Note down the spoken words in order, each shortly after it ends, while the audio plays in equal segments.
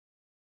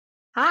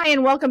Hi,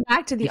 and welcome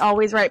back to the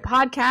Always Right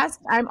podcast.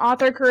 I'm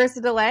author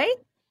Karisa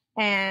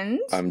and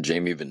I'm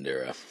Jaime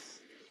Vendera.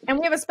 And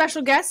we have a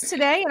special guest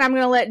today, and I'm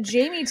going to let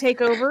Jaime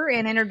take over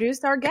and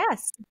introduce our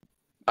guest.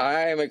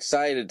 I am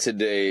excited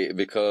today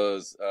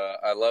because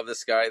I love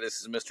this guy. This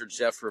is Mr.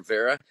 Jeff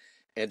Rivera.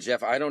 And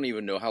Jeff, I don't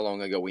even know how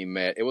long ago we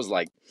met. It was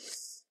like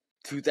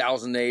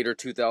 2008 or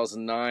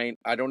 2009.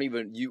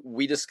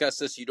 We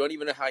discussed this. You don't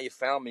even know how you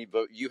found me,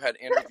 but you had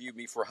interviewed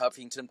me for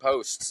Huffington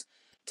Post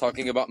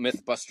talking about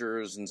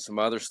Mythbusters and some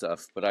other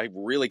stuff. But I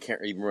really can't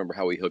even remember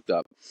how we hooked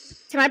up.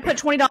 Can I put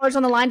 $20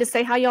 on the line to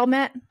say how y'all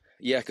met?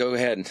 Yeah, go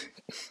ahead.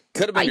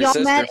 Could have been your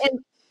sister.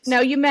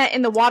 You met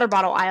in the water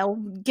bottle aisle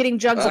getting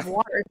jugs of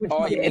water.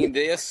 Oh, you mean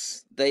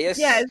this?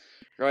 Yes.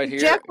 Right here.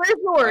 Jeff,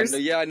 where's yours?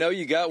 I know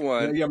you got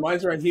one. Yeah,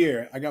 mine's right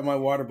here. I got my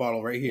water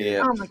bottle right here.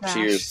 Yeah. Oh my gosh.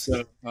 Cheers.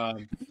 So,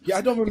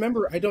 I don't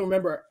remember.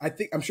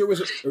 I'm sure it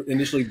was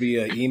initially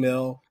via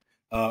email.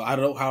 I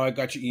don't know how I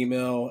got your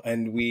email,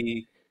 and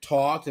we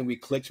talked and we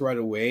clicked right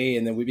away,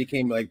 and then we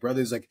became like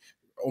brothers, like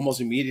almost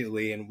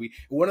immediately. And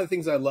one of the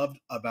things I loved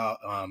about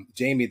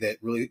Jaime that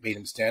really made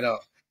him stand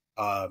out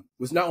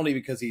was not only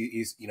because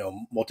he's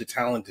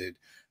multi-talented,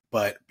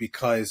 but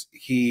because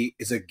he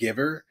is a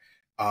giver.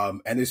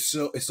 And it's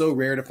so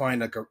rare to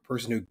find like a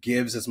person who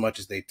gives as much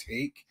as they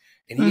take,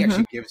 and he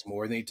actually gives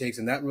more than he takes,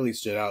 and that really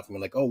stood out for me.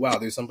 Like, oh wow,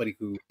 there's somebody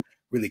who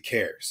really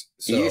cares.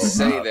 So, you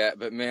say that,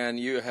 but man,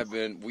 you have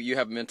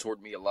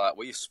mentored me a lot.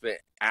 We've spent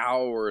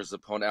hours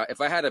upon hours.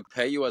 If I had to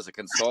pay you as a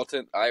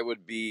consultant, I would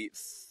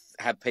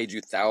have paid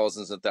you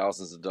thousands and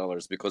thousands of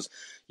dollars because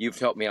you've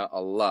helped me out a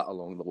lot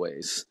along the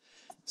ways.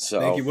 So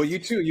thank you. Well, you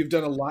too. You've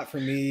done a lot for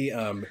me.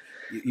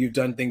 You've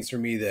done things for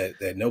me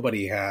that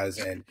nobody has,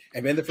 and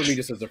then for me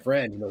just as a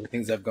friend. The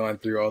things I've gone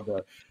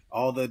through,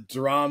 all the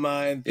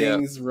drama and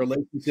things,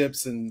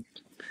 relationships, and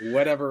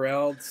whatever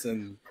else,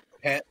 and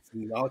pets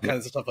and all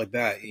kinds of stuff like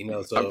that.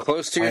 So I'm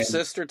close to your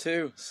sister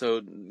too.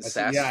 So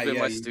Sass has been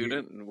my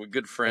student, and we're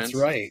good friends.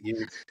 That's right.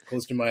 You're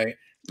close to my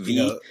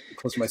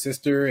close to my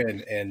sister,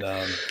 and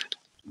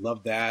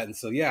love that. And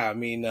so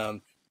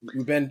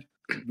we've been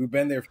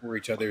there for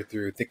each other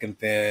through thick and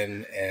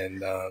thin,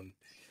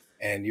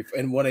 and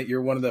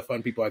you're one of the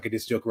fun people I could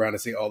just joke around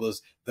and say all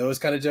those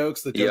kind of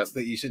jokes, the jokes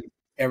that you shouldn't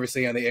ever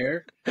say on the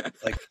air,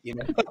 like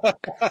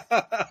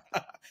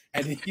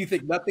and you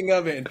think nothing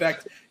of it. In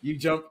fact, you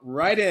jump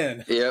right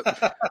in. Yep.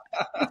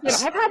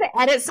 I've had to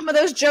edit some of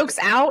those jokes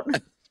out.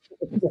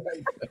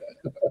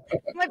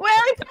 I'm like, well,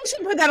 I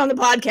shouldn't put that on the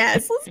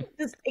podcast. Let's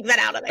just take that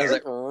out of there. I was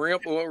like,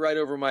 right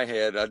over my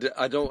head.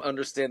 I don't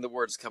understand the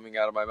words coming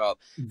out of my mouth.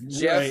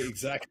 Jeff, right,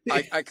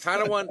 exactly. I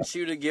kind of want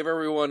you to give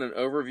everyone an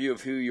overview of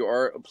who you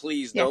are.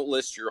 Please don't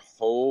list your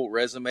whole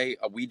resume.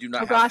 We do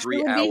not have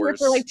 3 hours. Be here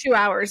for like 2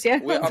 hours. Yeah.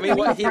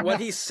 What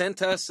he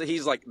sent us,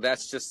 he's like,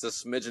 that's just a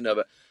smidgen of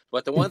it.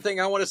 But the one thing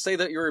I want to say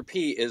that you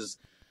repeat is,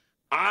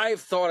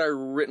 I've thought I've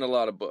written a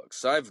lot of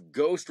books. I've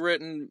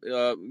ghost-written,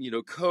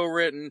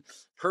 co-written,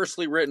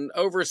 personally written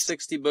over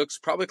 60 books,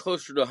 probably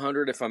closer to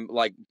 100 if I'm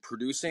like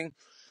producing.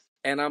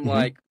 And I'm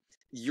like,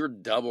 you're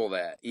double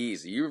that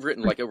easy. You've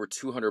written like over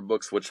 200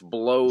 books, which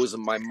blows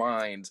my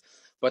mind.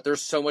 But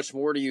there's so much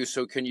more to you.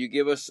 So can you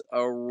give us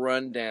a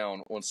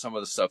rundown on some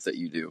of the stuff that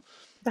you do?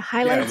 The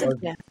highlights of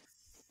Jeff.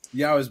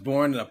 Yeah, I was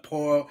born in a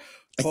poor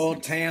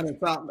town in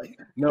Salt Lake.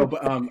 No,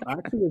 but I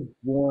actually was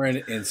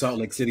born in Salt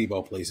Lake City, of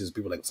all places.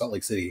 People like Salt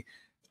Lake City.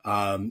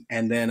 And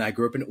then I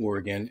grew up in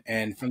Oregon.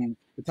 And from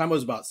the time I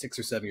was about 6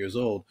 or 7 years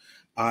old,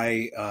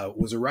 I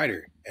was a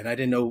writer. And I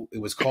didn't know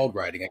it was called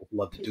writing. I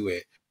loved to do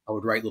it. I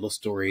would write little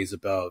stories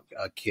about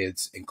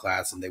kids in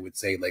class, and they would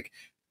say, like,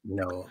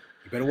 you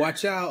better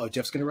watch out. Oh,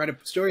 Jeff's going to write a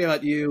story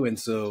about you. And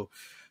so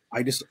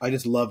I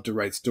just loved to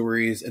write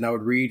stories, and I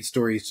would read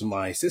stories to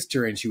my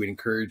sister, and she would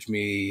encourage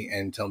me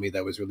and tell me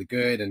that was really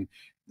good.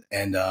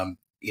 And I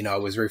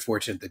was very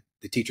fortunate that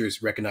the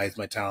teachers recognized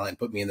my talent and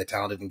put me in the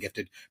talented and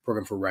gifted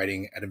program for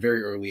writing at a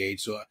very early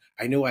age. So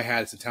I knew I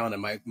had some talent,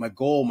 and my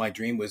goal, my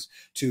dream was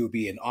to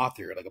be an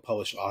author, like a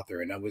published author.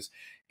 And I was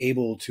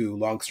able to,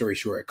 long story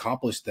short,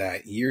 accomplish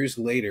that. Years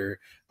later,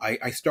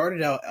 I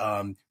started out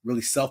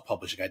really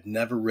self-publishing. I'd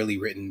never really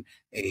written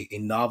a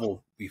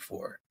novel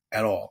before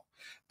at all.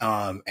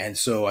 And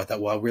so I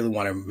thought, well, I really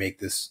want to make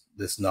this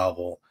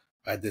novel.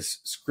 I had this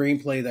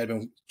screenplay that I've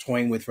been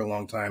toying with for a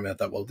long time. And I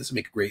thought, well, this would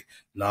make a great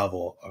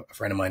novel. A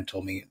friend of mine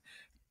told me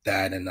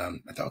that. And I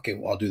thought, okay,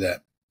 well, I'll do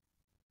that.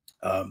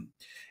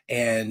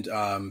 And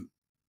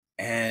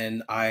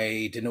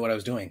I didn't know what I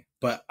was doing,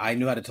 but I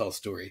knew how to tell a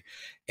story.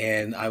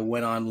 And I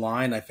went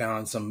online. I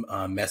found some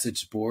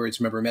message boards.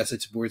 Remember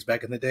message boards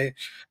back in the day?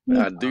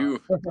 I do.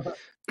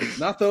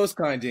 Not those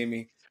kind,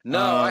 Jamie. No,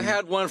 I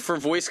had one for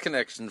Voice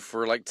Connection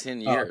for like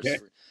 10 years. Okay.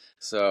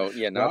 So,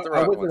 yeah, not the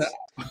right ones.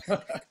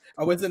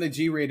 I was in a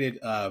G-rated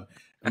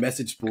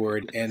message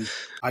board, and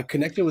I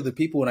connected with the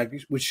people, and I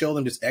would show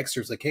them just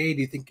excerpts like, hey,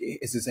 do you think,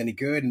 is this any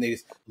good? And they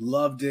just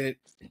loved it.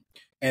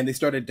 And they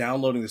started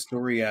downloading the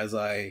story as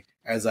I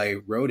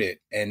wrote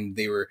it. And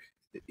they were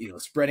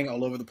spreading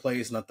all over the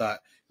place. And I thought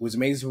it was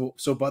amazing.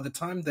 So by the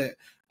time that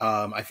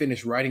I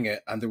finished writing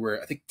it, there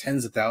were, I think,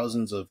 tens of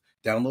thousands of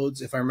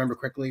downloads, if I remember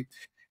correctly.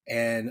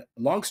 And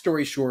long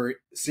story short,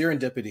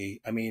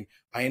 serendipity. I mean,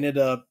 I ended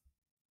up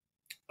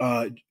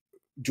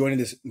joining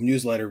this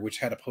newsletter, which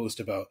had a post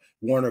about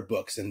Warner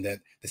Books, and that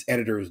this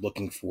editor was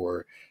looking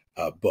for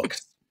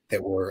books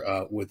that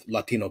were with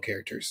Latino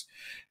characters.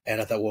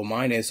 And I thought, well,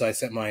 mine is. So I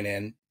sent mine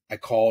in. I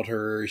called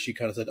her. She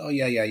kind of said, oh,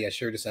 yeah,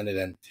 sure, to send it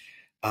in.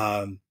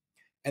 And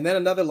then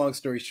another long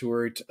story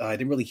short, I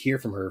didn't really hear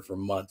from her for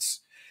months.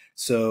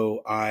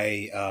 So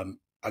I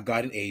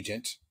got an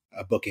agent,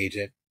 a book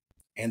agent.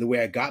 And the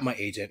way I got my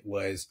agent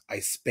was I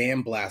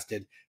spam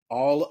blasted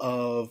all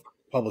of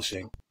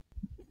publishing.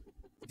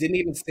 Didn't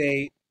even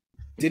say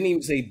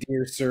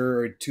dear sir,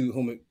 or to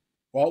whom it,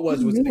 all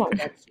it was an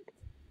excerpt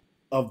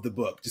of the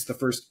book, just the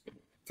first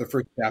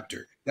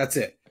chapter. That's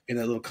it, in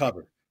a little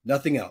cover,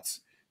 nothing else.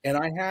 And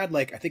I had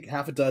I think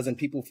half a dozen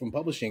people from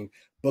publishing,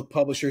 book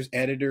publishers,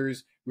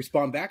 editors,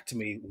 respond back to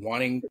me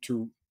wanting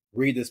to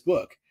read this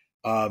book.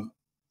 I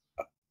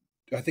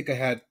think I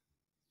had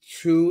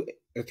 2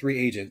 or 3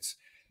 agents,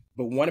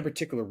 but one in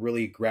particular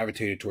really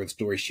gravitated towards the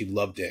story. She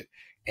loved it.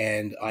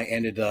 And I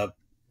ended up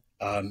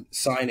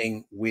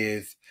signing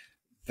with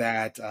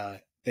that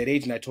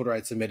agent. I told her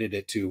I'd submitted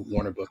it to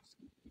Warner Books.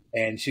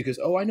 And she goes,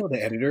 oh, I know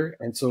the editor.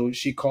 And so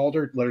she called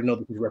her, let her know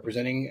that she was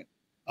representing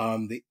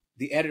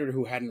the editor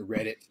who hadn't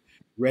read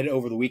it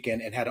over the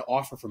weekend and had an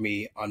offer for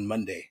me on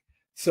Monday.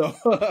 So,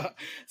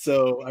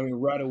 I mean,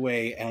 right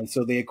away. And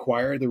so they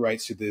acquired the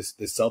rights to this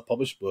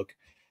self-published book.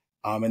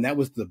 And that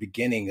was the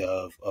beginning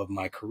of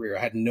my career. I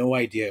had no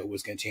idea it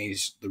was going to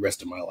change the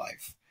rest of my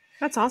life.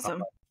 That's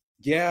awesome.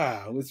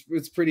 Yeah, it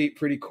was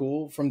pretty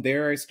cool. From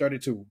there, I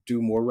started to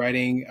do more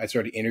writing. I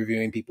started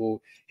interviewing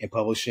people in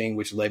publishing,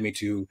 which led me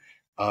to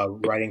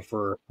writing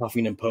for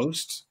Huffington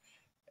Post.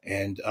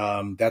 And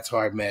that's how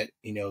I met,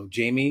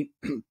 Jaime.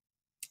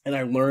 And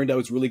I learned I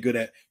was really good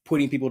at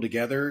putting people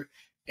together.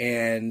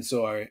 And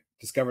so I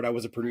discovered I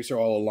was a producer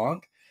all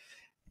along.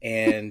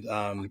 And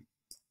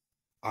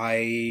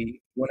I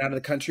went out of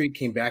the country,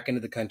 came back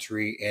into the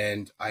country,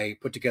 and I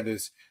put together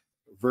this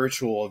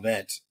virtual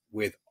event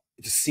with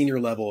just senior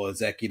level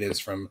executives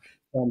from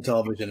film,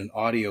 television, and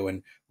audio.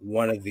 And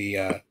one of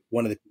the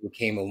people who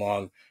came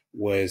along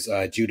was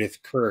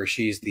Judith Kerr.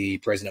 She's the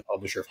president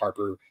publisher of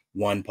Harper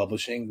One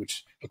Publishing,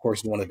 which of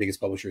course is one of the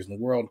biggest publishers in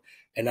the world.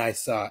 And I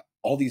saw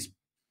all these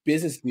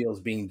business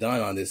deals being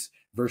done on this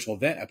virtual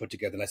event I put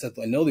together. And I said,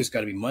 I know there's got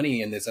to be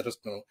money in this. I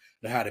just don't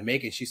know how to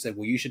make it. She said,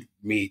 well, you should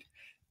meet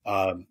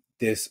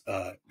this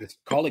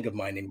colleague of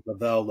mine named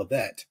Lavelle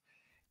Levette.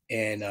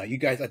 And I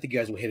think you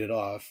guys will hit it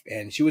off.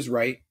 And she was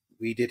right.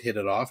 We did hit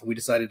it off. We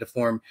decided to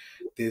form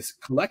this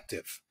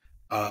collective.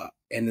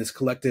 And this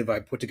collective, I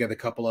put together a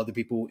couple other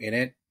people in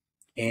it.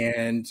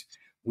 And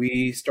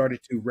we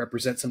started to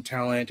represent some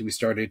talent. We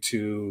started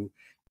to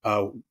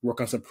work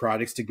on some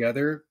projects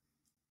together.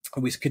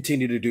 We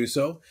continue to do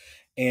so.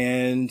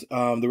 And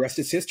the rest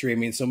is history. I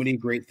mean, so many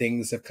great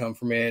things have come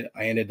from it.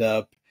 I ended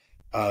up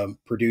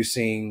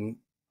producing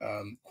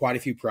quite a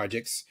few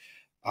projects.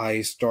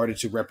 I started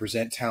to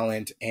represent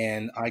talent,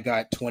 and I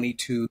got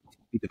 22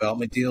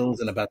 development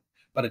deals in about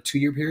a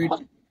 2-year period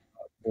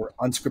for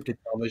unscripted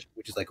television,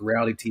 which is like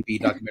reality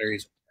TV,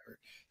 documentaries,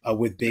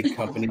 with big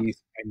companies.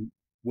 And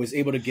was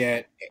able to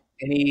get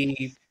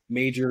any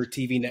major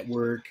TV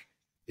network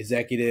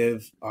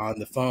executive on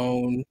the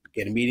phone,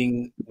 get a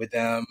meeting with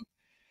them.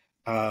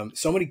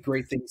 So many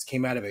great things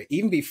came out of it.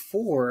 Even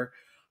before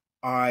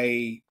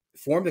I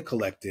formed the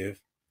collective,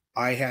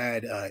 I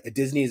had a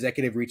Disney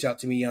executive reach out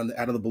to me out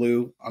of the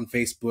blue on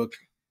Facebook.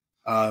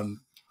 I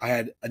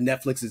had a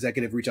Netflix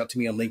executive reach out to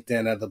me on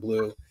LinkedIn out of the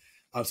blue.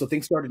 So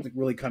things started to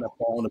really kind of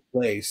fall into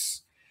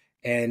place.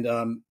 And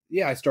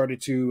I started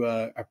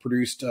to, I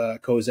produced,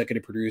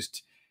 co-executive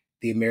produced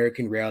the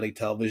American Reality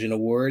Television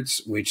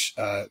Awards, which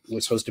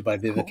was hosted by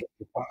Vivica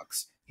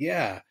Fox.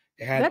 Yeah,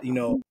 it had,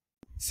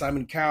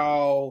 Simon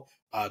Cowell,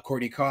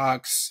 Courtney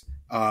Cox,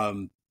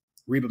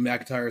 Reba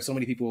McEntire. So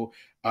many people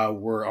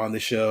were on the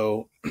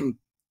show.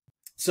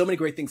 So many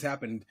great things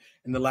happened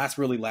in the last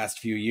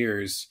few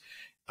years.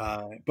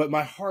 But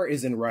my heart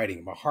is in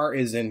writing. My heart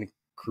is in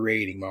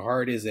creating. My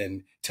heart is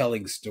in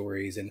telling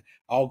stories. And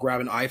I'll grab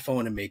an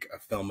iPhone and make a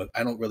film.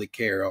 I don't really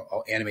care.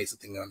 I'll animate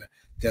something on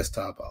a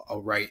desktop.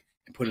 I'll write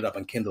and put it up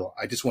on Kindle.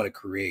 I just want to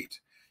create.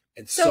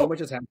 And so much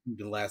has happened in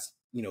the last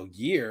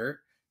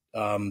year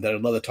that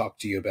I'd love to talk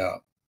to you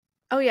about.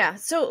 Oh yeah.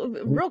 So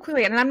real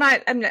quickly, and I'm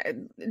not,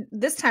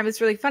 this time it's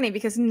really funny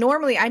because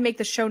normally I make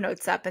the show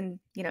notes up and,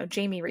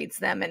 Jaime reads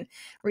them and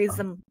reads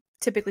them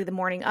typically the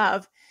morning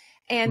of.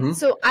 And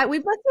so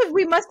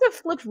we must have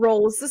flipped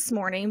roles this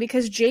morning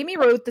because Jaime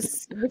wrote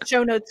the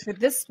show notes for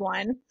this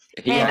one.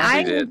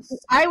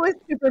 I was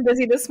super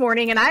busy this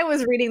morning and I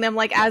was reading them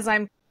as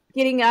I'm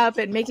getting up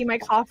and making my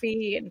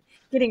coffee and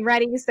getting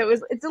ready. So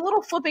it's a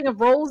little flipping of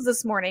roles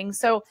this morning.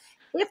 So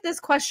if this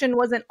question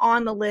wasn't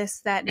on the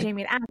list that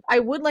Jaime had asked, I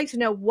would like to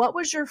know, what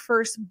was your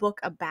first book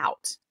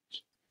about?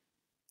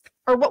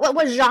 Or what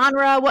was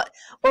genre? What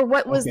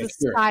was Okay, the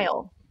sure.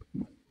 style?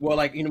 Well,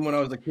 like, when I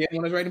was a kid,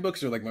 when I was writing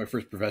books, or like my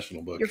first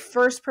professional book. Your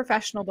first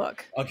professional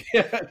book.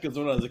 Okay, because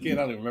when I was a kid,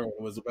 I don't even remember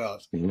what it was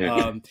about.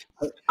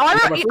 I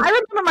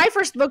remember my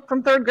first book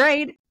from third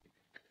grade.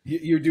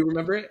 You do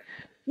remember it?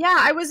 Yeah,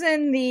 I was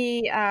in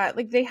the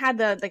like they had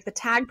the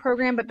tag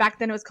program, but back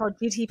then it was called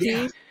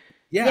GTP.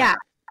 Yeah.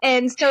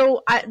 And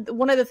so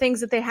one of the things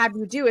that they have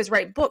you do is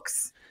write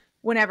books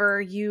whenever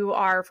you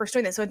are first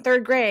doing this. So in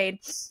third grade,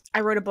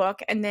 I wrote a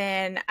book, and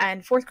then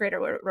in fourth grade, I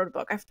wrote a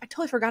book. I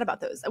totally forgot about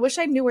those. I wish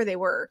I knew where they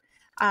were.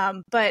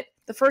 But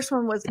the first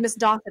one was Miss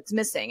Dossett's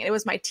Missing, and it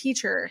was my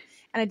teacher,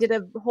 and I did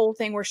a whole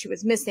thing where she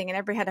was missing, and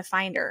everybody had to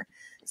find her.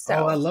 So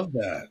I love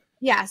that.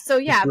 Yeah. So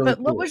yeah, really but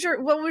cool.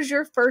 What was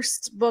your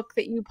first book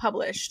that you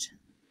published?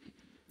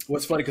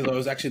 What's funny, because I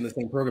was actually in the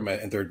same program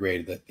in third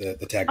grade,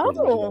 the tag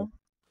program. Oh,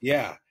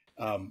 yeah.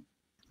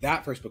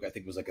 That first book, I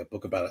think, was like a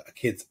book about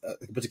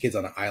a bunch of kids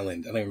on an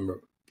island. I don't even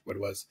remember what it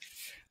was.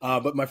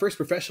 But my first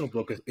professional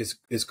book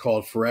is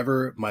called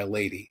Forever My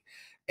Lady.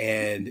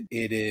 And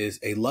it is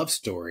a love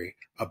story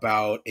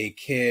about a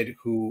kid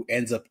who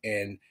ends up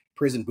in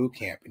prison boot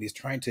camp, and he's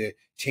trying to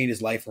change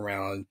his life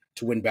around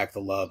to win back the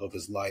love of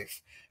his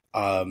life.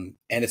 And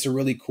it's a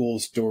really cool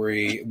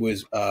story. It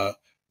was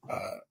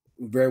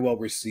very well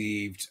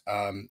received,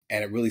 and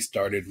it really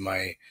started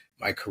my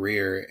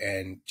career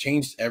and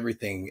changed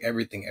everything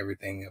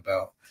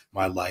about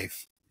my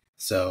life.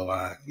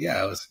 So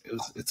yeah,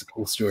 it's a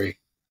cool story.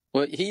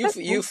 Well,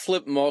 you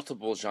flip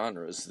multiple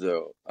genres,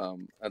 though.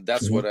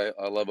 That's what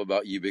I love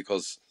about you,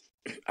 because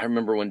I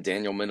remember when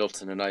Daniel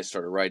Middleton and I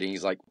started writing,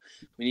 he's like,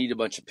 we need a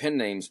bunch of pen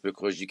names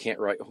because you can't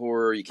write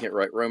horror, you can't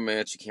write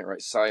romance, you can't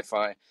write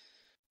sci-fi.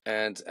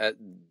 And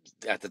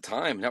at the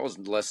time, that was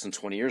less than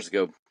 20 years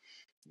ago,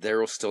 there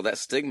was still that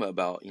stigma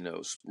about,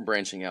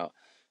 branching out.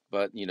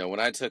 But, when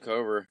I took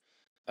over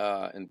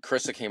and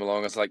Karisa came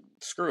along, I was like,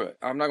 screw it.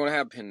 I'm not going to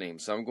have pen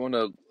names. I'm going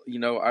to,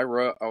 I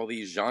wrote all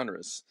these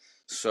genres.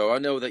 So I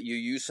know that you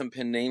use some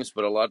pen names,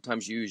 but a lot of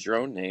times you use your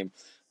own name.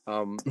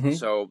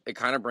 So it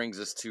kind of brings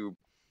us to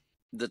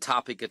the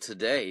topic of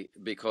today,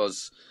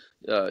 because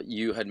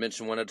you had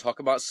mentioned wanting to talk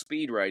about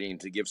speed writing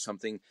to give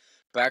something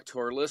back to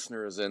our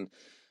listeners. And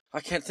I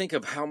can't think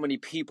of how many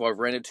people I've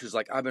ran into who's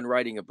like, I've been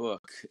writing a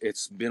book.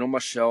 It's been on my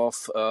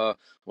shelf on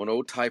an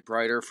old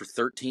typewriter for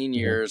 13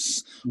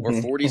 years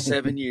or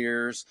 47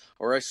 years,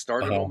 or I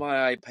started on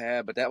my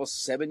iPad, but that was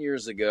 7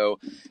 years ago,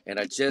 and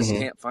I just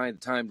can't find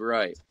the time to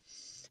write.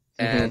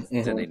 And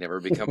then they never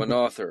become an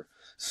author.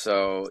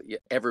 So yeah,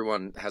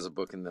 everyone has a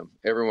book in them.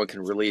 Everyone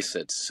can release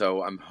it.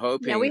 So I'm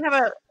hoping. Yeah, we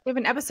have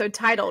an episode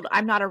titled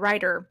 "I'm Not a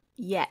Writer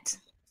Yet."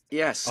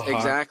 Yes,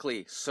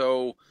 exactly.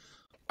 So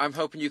I'm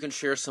hoping you can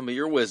share some of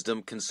your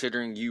wisdom,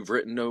 considering you've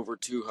written over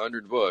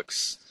 200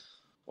 books,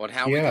 on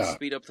how we can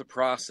speed up the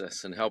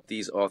process and help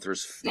these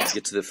authors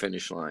get to the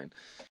finish line.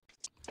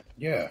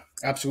 Yeah,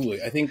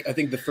 absolutely. I think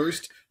the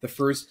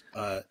first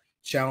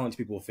challenge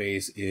people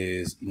face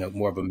is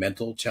more of a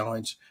mental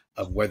challenge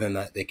of whether or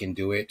not they can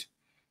do it.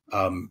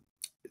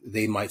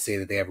 They might say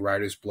that they have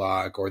writer's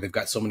block, or they've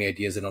got so many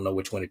ideas they don't know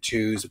which one to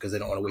choose because they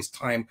don't want to waste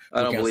time.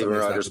 I don't believe in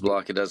writer's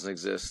block. It doesn't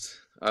exist.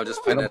 I'm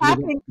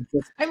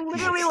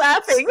literally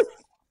laughing.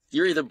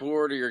 You're either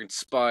bored or you're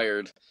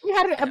inspired. We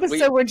had an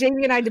episode where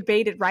Jamie and I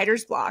debated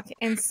writer's block.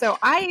 And so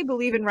I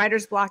believe in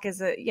writer's block as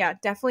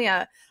definitely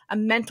a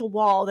mental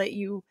wall that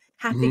you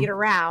have to get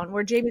around,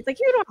 where Jamie's like,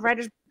 you don't have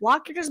writer's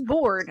block, you're just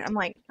bored. I'm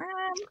like,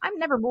 I'm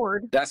never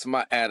bored. That's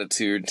my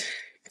attitude.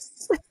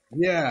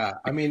 Yeah.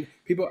 I mean,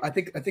 I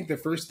think the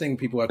first thing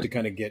people have to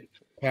kind of get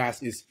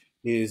past is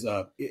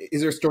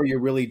there a story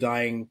you're really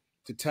dying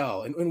to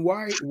tell? And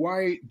why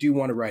do you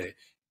want to write it?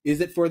 Is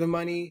it for the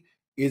money?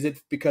 Is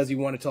it because you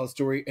want to tell a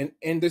story?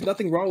 And there's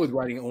nothing wrong with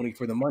writing only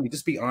for the money.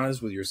 Just be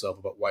honest with yourself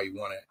about why you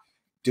want to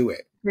do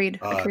it.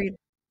 Agreed.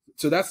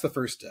 So that's the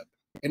first step.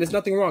 And there's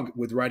nothing wrong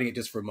with writing it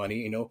just for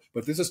money, but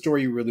if there's a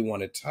story you really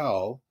want to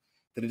tell,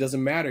 then it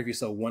doesn't matter if you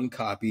sell one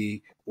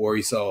copy or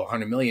you sell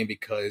 100 million,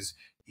 because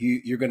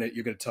you're gonna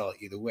tell it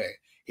either way.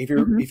 If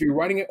you're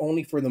writing it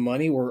only for the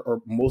money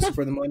or mostly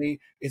for the money,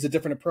 it's a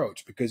different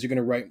approach, because you're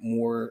gonna write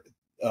more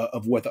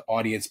of what the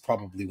audience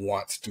probably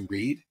wants to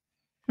read.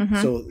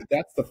 So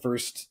that's the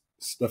first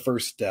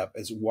step,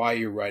 is why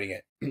you're writing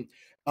it.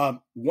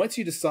 Once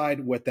you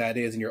decide what that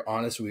is and you're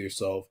honest with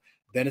yourself,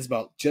 then it's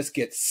about just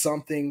get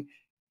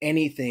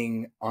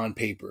anything on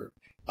paper.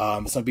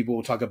 Some people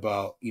will talk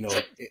about,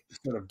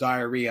 sort of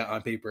diarrhea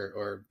on paper,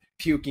 or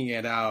puking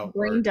it out,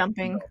 brain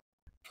dumping.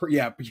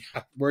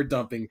 Word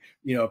dumping,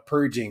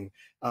 purging.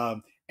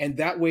 And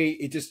that way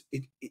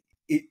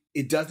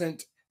it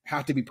doesn't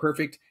have to be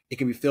perfect. It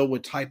can be filled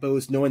with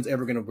typos. No one's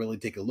ever going to really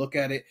take a look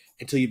at it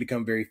until you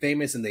become very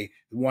famous and they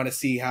want to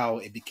see how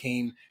it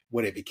became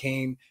what it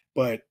became.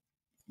 But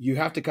you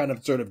have to kind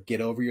of sort of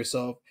get over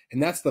yourself.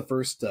 And that's the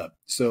first step.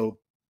 So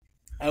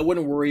I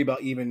wouldn't worry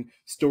about even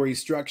story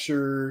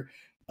structure,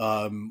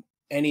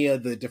 any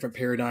of the different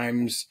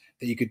paradigms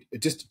that you could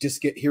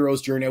just get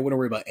hero's journey. I wouldn't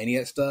worry about any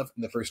of that stuff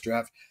in the first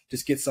draft.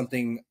 Just get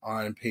something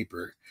on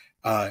paper.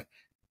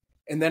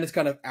 and then it's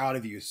kind of out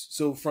of use.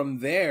 So from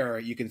there,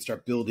 you can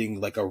start building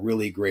like a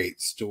really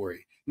great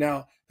story.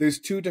 Now, there's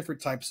two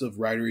different types of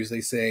writers.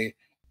 They say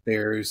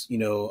there's,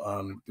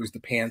 there's the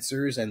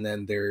pantsers, and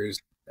then there's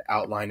the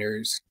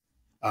outliners,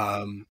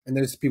 and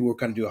there's people who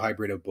kind of do a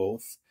hybrid of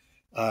both.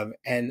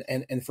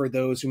 And for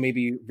those who may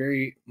be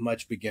very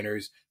much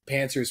beginners,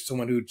 pantser is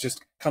someone who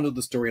just comes with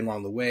the story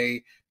along the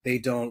way. They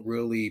don't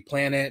really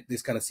plan it; they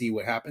just kind of see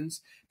what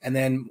happens. And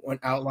then an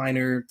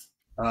outliner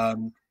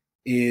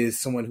is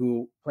someone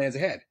who plans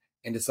ahead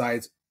and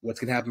decides what's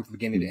going to happen from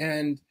beginning to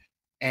end,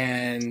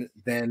 and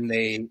then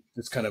they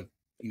just kind of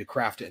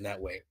craft it in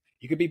that way.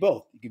 You could be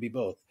both.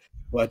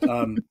 But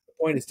the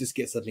point is just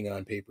get something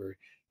on paper.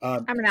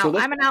 I'm an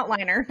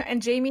outliner,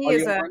 and Jamie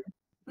is a.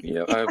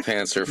 Yeah, I'm a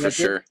pantser for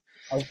sure.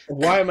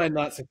 Why am I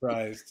not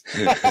surprised?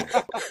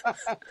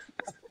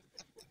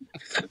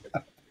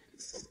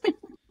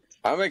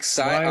 I'm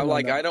excited. I'm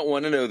like, I don't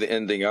want to know the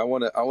ending. I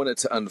want it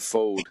to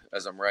unfold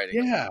as I'm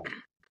writing. Yeah,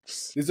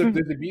 there's a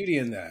beauty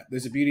in that.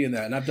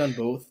 And I've done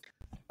both.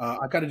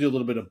 I kind of do a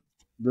little bit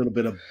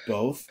of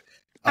both.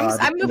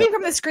 I'm moving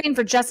from the screen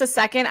for just a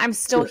second. I'm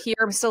still here.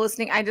 I'm still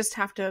listening. I just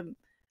have to.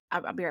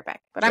 I'll be right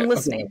back. But I'm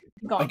listening.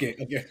 Okay.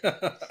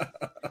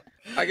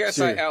 I guess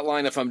I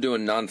outline if I'm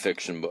doing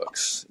nonfiction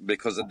books,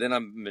 because then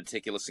I'm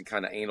meticulous and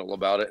kind of anal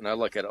about it, and I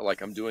look at it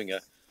like I'm doing a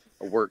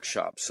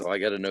workshop. So I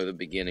got to know the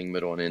beginning,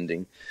 middle, and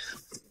ending.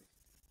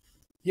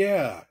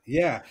 Yeah.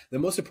 The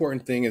most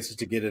important thing is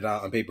to get it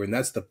out on paper, and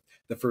that's the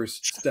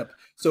first step.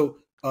 So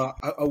I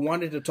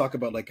wanted to talk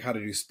about like how to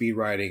do speed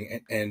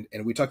writing, and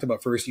we talked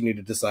about first you need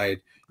to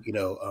decide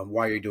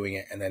why you're doing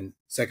it, and then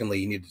secondly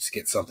you need to just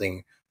get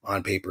something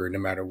on paper no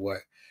matter what.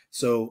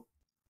 So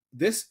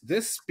this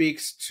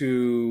speaks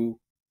to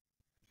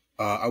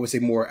I would say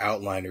more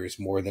outliners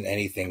more than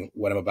anything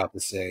what I'm about to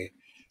say.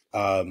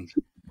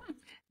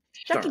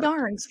 Shucky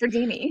darns for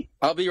Jamie.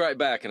 I'll be right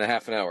back in a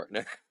half an hour.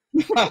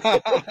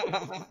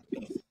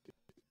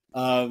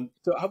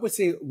 So I would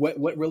say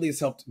what really has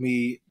helped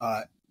me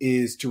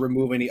is to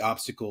remove any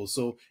obstacles.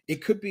 So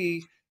it could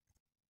be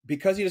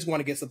because you just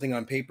want to get something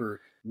on paper.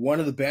 One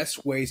of the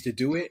best ways to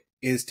do it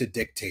is to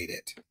dictate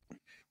it.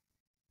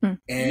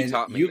 And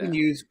you can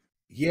use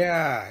you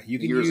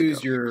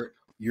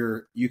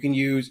can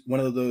use one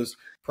of those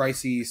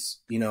pricey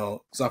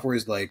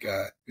softwares like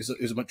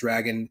there's a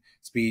Dragon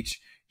Speech.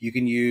 You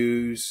can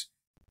use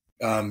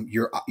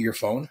your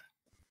phone,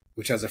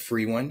 which has a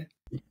free one.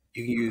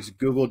 You can use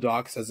Google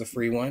Docs as a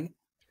free one.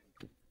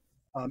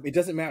 It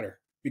doesn't matter,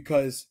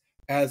 because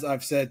as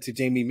I've said to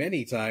Jamie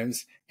many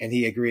times, and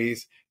he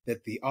agrees,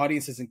 that the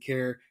audience doesn't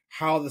care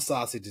how the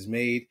sausage is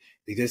made.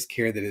 They just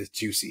care that it's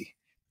juicy.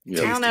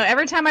 Yeah. I don't know.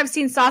 Every time I've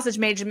seen sausage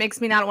made, it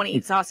makes me not want to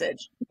eat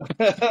sausage.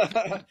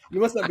 You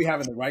must not be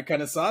having the right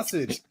kind of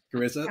sausage,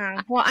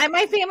 Karisa. Well,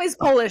 my family's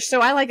Polish,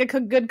 so I like a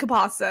good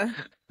kielbasa.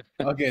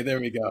 Okay, there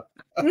we go.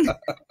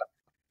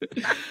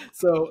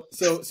 So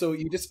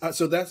you just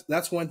so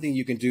that's one thing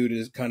you can do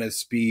to kind of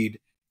speed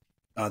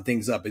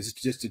things up, is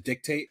just to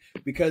dictate,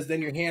 because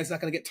then your hand's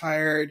not going to get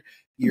tired.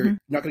 You're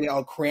not going to get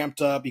all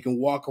cramped up. You can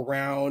walk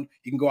around.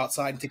 You can go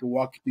outside and take a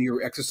walk, do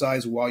your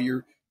exercise while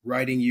you're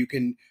writing. You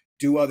can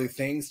do other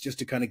things just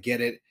to kind of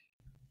get it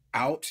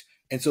out.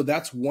 And so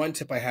that's one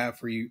tip I have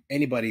for you,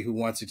 anybody who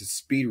wants to just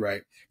speed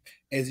write,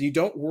 is you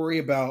don't worry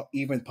about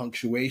even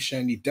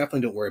punctuation. You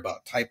definitely don't worry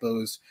about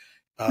typos,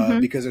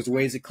 because there's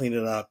ways to clean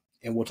it up.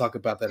 And we'll talk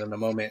about that in a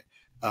moment.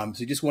 So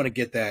you just want to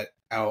get that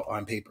out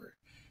on paper.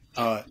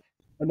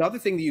 Another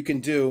thing that you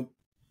can do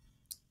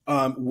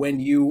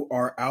when you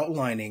are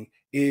outlining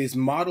is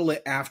model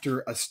it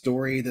after a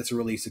story that's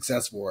really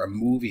successful, or a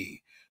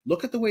movie.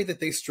 Look at the way that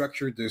they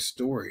structured their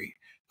story,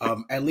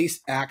 at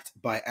least act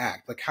by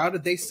act. Like, how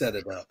did they set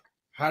it up?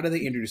 How do they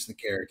introduce the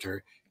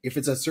character? If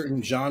it's a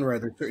certain genre,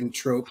 there's certain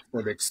tropes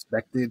that are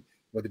expected,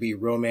 whether it be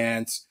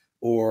romance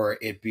or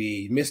it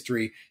be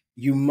mystery.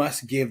 You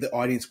must give the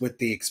audience what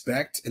they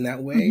expect in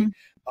that way.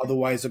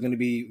 Otherwise, they're going to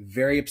be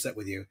very upset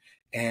with you.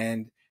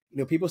 And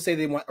people say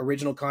they want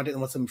original content,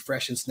 and want something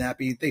fresh and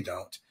snappy. They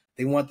don't.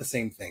 They want the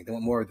same thing. They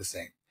want more of the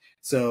same.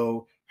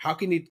 So how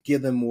can you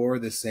give them more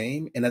of the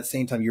same, and at the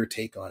same time your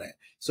take on it?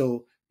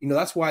 So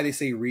that's why they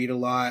say read a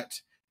lot,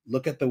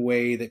 look at the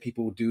way that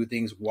people do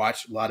things,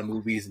 watch a lot of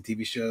movies and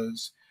TV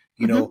shows.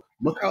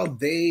 Look how all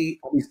these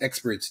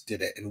experts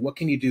did it, and what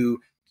can you do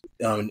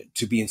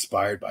to be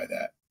inspired by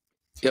that?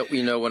 Yeah,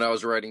 when I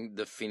was writing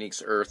the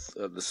Phoenix Earth,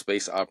 the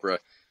space opera,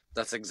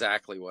 that's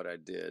exactly what I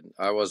did.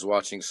 I was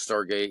watching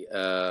Stargate,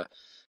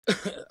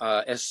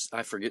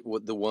 I forget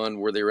what the one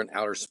where they were in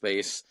outer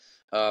space,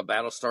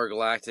 Battlestar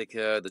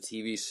Galactica, the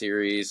TV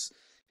series,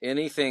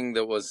 anything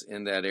that was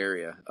in that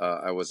area.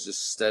 I was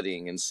just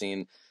studying and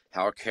seeing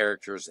how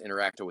characters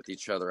interacted with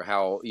each other,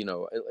 how,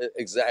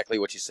 exactly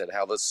what you said,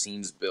 how the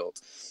scene's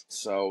built.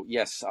 So,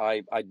 yes,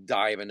 I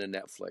dive into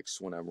Netflix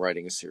when I'm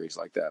writing a series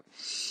like that.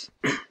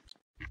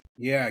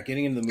 Yeah,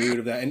 getting in the mood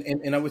of that,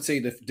 and I would say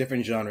the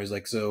different genres,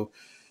 like so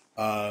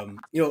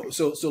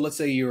let's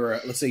say you're a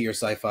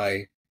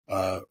sci-fi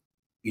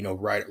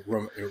writer,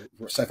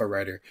 sci-fi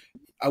writer.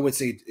 I would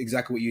say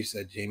exactly what you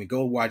said, Jamie.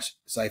 Go watch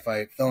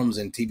sci-fi films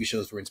and TV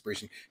shows for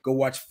inspiration. Go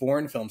watch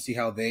foreign films, see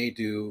how they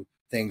do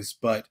things.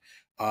 But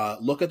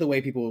look at the way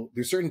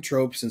there's certain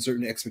tropes and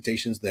certain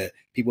expectations that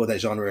people of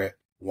that genre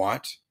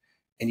want,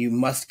 and you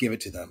must give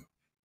it to them.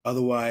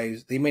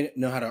 Otherwise, they may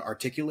know how to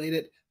articulate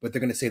it, but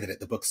they're going to say that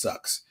the book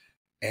sucks.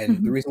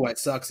 And the reason why it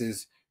sucks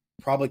is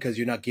probably because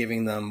you're not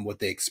giving them what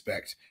they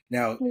expect.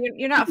 Now,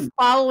 you're not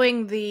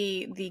following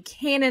the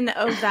canon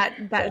of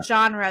that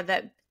genre.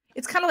 That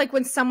it's kind of like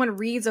when someone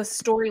reads a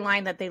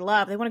storyline that they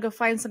love, they want to go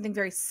find something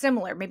very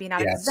similar, maybe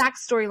not exact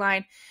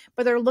storyline,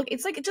 but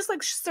it's like just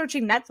like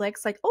searching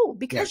Netflix, like, oh,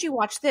 because you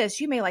watch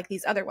this, you may like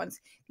these other ones.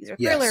 These are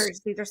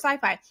thrillers, these are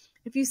sci-fi.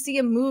 If you see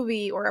a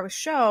movie or a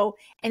show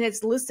and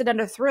it's listed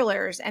under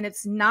thrillers and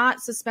it's not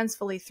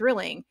suspensefully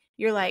thrilling,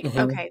 you're like,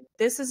 okay,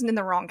 this isn't in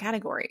the wrong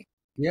category.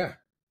 Yeah.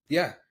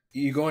 Yeah.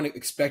 You're going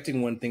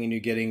expecting one thing and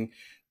you're getting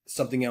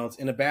something else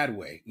in a bad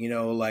way,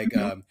 like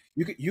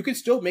you could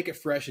still make it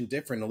fresh and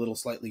different a little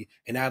slightly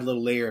and add a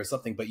little layer or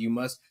something, but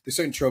there's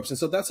certain tropes. And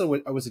so that's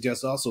what I would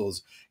suggest also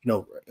is,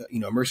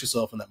 immerse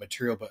yourself in that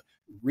material, but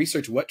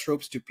research what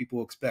tropes do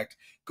people expect.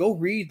 Go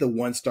read the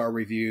 1-star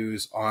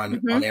reviews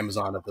on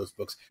Amazon of those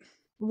books.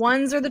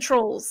 Ones are the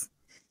trolls.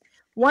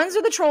 Five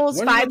are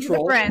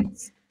the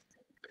friends.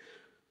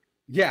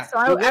 Yeah.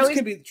 So ones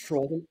can be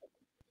trolls.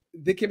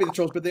 They can be the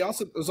trolls, but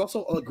there's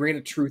also a grain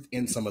of truth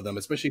in some of them,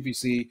 especially if you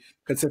see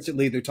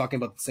consistently they're talking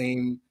about the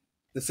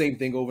same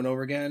thing over and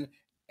over again,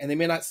 and they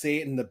may not say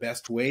it in the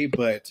best way,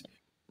 but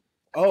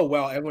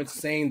everyone's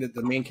saying that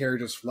the main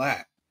character is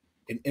flat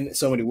in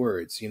so many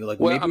words,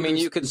 like. Well, I mean,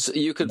 you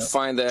could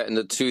find that in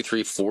the 2,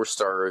 3,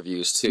 4-star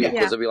reviews too,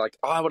 because they'll be like,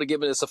 oh, I would have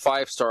given this a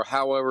 5-star.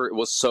 However, it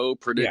was so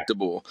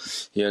predictable,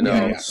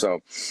 So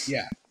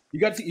you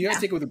got to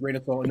take it with a grain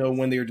of salt and know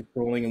when they're just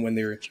trolling and when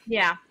they're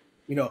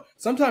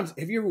sometimes,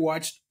 have you ever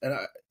watched,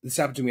 this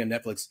happened to me on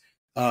Netflix,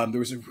 there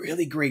was a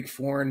really great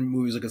foreign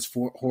movie, like a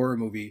horror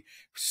movie,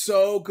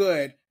 so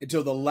good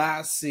until the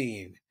last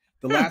scene.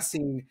 The last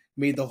scene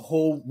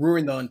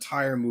ruined the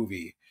entire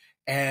movie.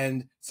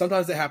 And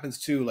sometimes that happens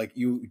too, like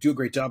you do a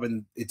great job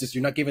and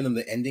you're not giving them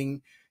the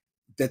ending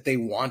that they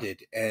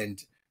wanted.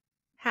 And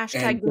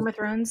Game of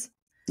Thrones.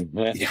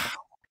 Yeah,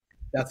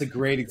 that's a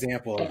great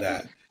example of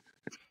that.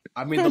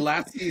 I mean, the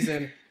last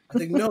season, I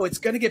think, no, it's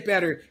going to get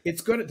better.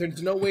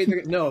 There's no way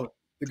they're going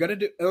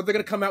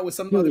to come out with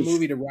some other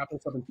movie to wrap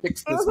this up and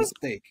fix this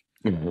mistake.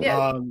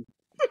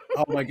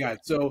 Oh my God.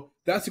 So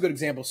that's a good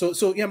example.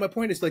 So yeah, my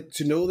point is like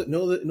to know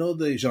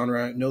the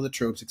genre, know the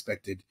tropes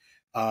expected,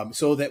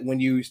 so that when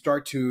you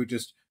start to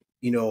just,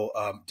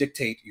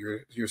 dictate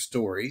your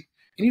story,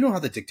 and you don't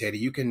have to dictate it.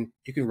 You can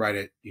write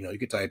it, you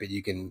can type it,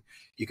 you can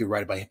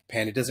write it by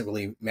pen. It doesn't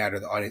really matter.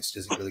 The audience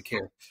doesn't really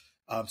care.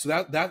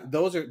 So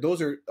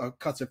those are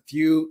cuts a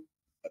few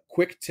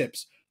quick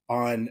tips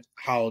on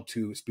how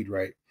to speed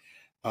write.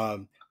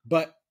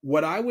 But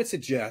what I would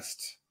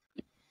suggest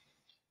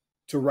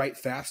to write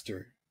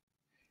faster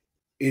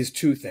is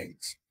 2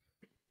 things.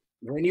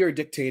 When you're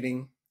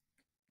dictating,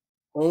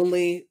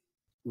 only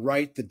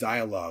write the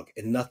dialogue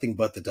and nothing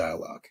but the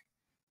dialogue.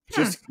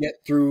 Just get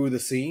through the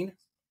scene.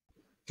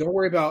 Don't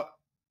worry about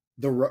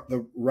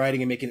the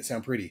writing and making it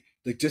sound pretty.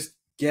 Like, just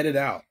get it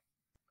out,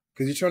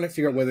 because you're trying to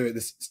figure out whether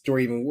this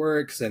story even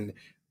works. And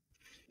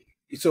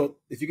so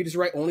if you could just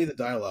write only the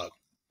dialogue,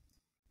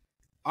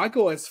 I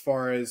go as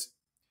far as,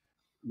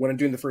 when I'm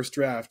doing the first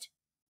draft,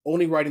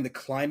 only writing the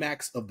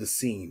climax of the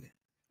scene.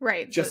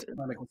 Right. Just the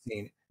climax of the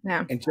scene.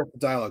 Yeah. And just the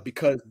dialogue,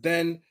 because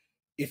then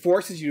it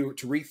forces you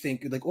to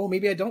rethink, like, oh,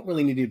 maybe I don't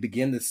really need to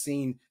begin the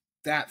scene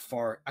that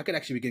far. I could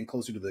actually begin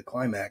closer to the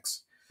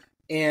climax.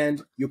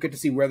 And you'll get to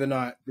see whether or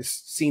not this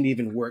scene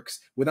even works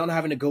without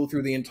having to go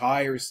through the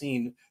entire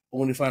scene,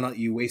 only to find out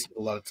you wasted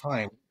a lot of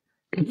time.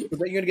 But then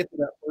you're going to get to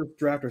that first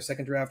draft or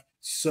second draft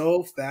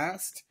so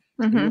fast,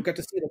 and you'll get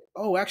to see, like,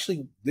 oh,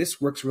 actually, this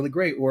works really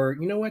great. Or,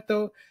 you know what,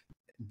 though?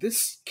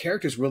 This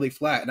character's really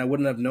flat, and I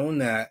wouldn't have known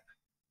that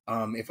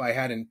if I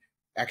hadn't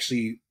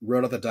actually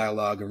wrote out the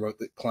dialogue and wrote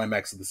the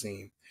climax of the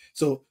scene.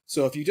 So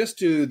if you just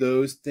do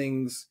those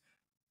things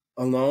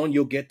alone,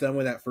 you'll get done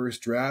with that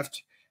first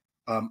draft.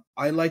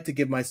 I like to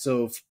give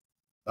myself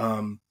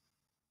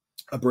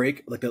a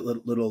break, like a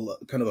little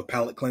kind of a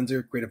palate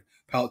cleanser, creative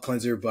palate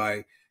cleanser,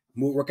 by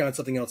working on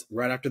something else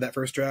right after that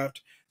first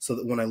draft, so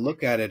that when I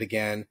look at it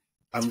again,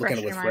 I'm looking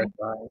at it with fresh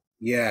eyes.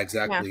 Yeah,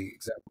 exactly.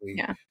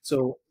 Yeah.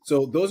 So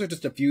those are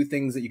just a few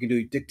things that you can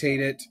do.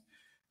 Dictate it.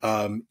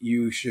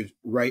 You should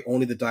write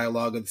only the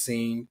dialogue of the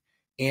scene,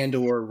 and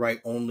or write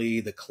only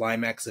the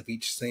climax of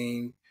each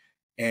scene.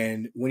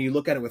 And when you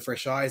look at it with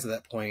fresh eyes at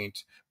that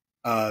point,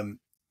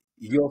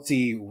 you'll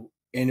see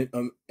in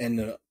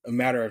a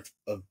matter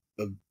of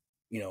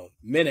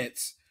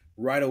minutes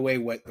right away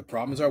what the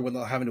problems are,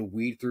 without having to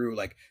weed through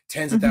like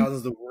tens of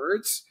thousands of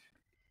words.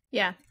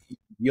 Yeah.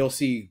 You'll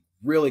see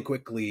really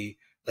quickly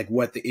like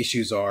what the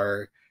issues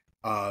are.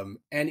 And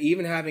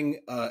even having,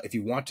 if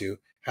you want to,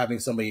 having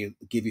somebody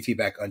give you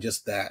feedback on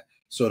just that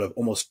sort of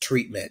almost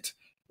treatment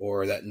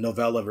or that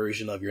novella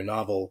version of your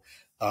novel,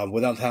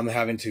 without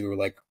having to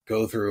like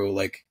go through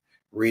like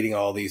reading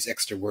all these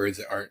extra words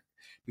that aren't,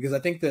 because I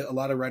think that a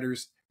lot of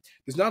writers,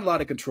 there's not a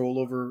lot of control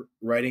over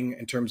writing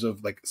in terms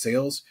of like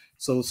sales.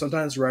 So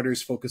sometimes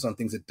writers focus on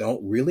things that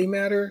don't really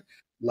matter,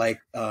 like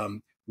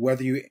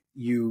whether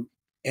you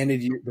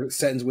ended your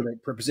sentence with a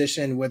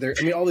preposition, whether,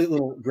 I mean, all the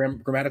little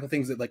grammatical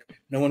things that like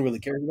no one really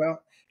cares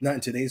about, not in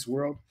today's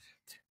world.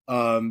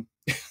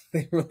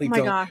 They really Oh my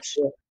don't. gosh.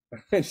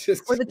 It's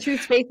just, Or the two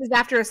spaces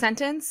after a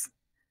sentence.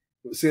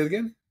 say it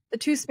again. The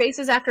two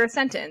spaces after a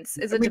sentence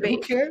is a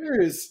debate. Who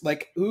cares?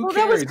 Like, who Well,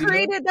 cares?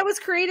 that was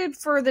created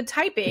for the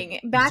typing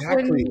back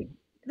when.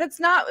 That's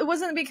not. It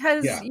wasn't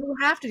because you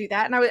have to do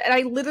that. And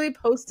I literally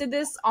posted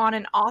this on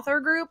an author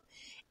group,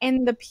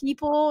 and the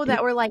people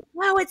that were like,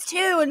 "No, it's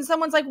 2," and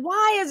someone's like,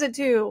 "Why is it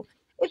 2?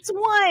 It's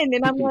 1,"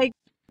 and I'm like,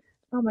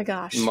 "Oh my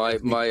gosh." My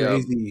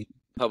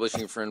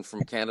publishing friend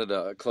from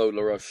Canada, Claude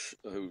LaRoche,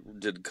 who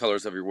did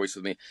Colors of Your Voice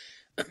with me,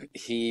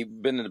 he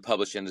been in the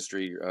publishing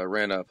industry,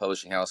 ran a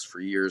publishing house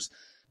for years.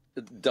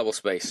 Double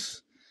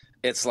space.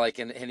 It's like,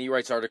 and he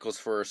writes articles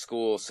for a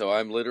school, so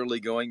I'm literally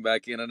going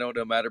back in. I know it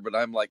don't matter, but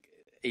I'm like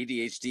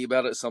ADHD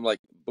about it, so I'm like,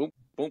 boom,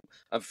 boom.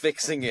 I'm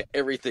fixing it,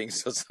 everything,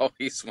 so it's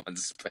always one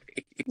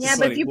space. Yeah,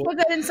 but if you put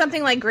that in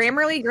something like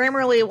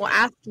Grammarly will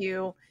ask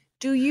you,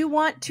 do you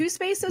want 2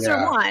 spaces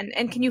or 1?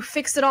 And can you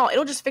fix it all?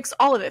 It'll just fix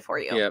all of it for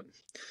you. Yep.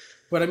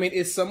 But I mean,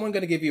 is someone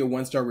going to give you a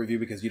 1-star review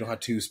because you don't have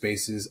 2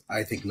 spaces?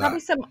 I think not.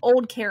 Probably some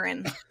old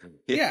Karen.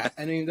 Yeah,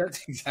 I mean,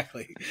 that's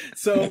exactly.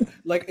 So,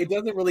 like, it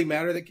doesn't really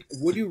matter.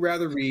 Would you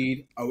rather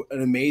read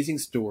an amazing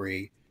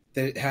story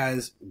that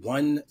has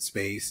 1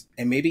 space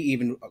and maybe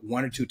even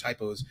 1 or 2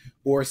 typos,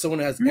 or someone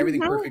who has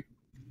everything perfect,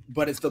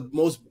 but it's the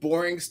most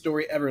boring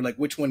story ever? Like,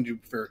 which one do you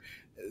prefer?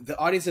 The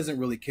audience doesn't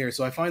really care.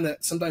 So I find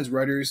that sometimes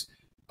writers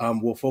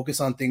will focus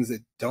on things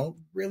that don't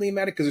really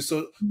matter because there's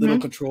so little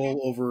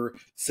control over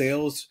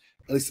sales.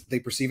 At least they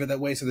perceive it that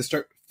way. So they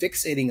start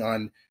fixating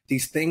on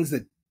these things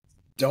that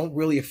don't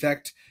really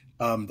affect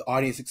the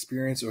audience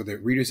experience or the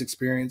reader's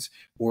experience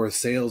or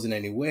sales in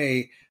any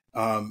way.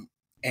 And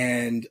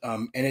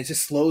it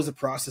just slows the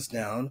process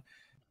down.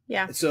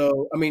 Yeah.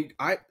 So, I mean,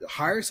 I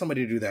hire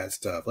somebody to do that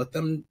stuff. Let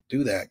them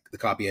do that. The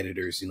copy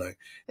editors, you know.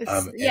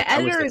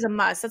 Editor is a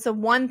must. That's the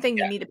one thing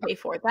you need to pay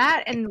for.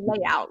 That and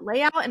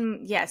layout.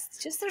 And yes,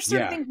 just there's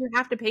certain things you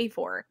have to pay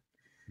for.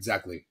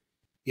 Exactly.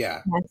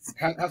 Yeah.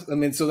 Yes. I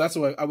mean, so that's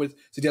what I would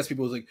suggest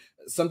people is like,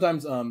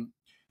 sometimes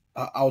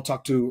I'll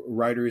talk to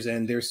writers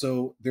and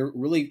they're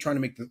really trying to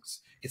make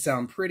it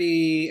sound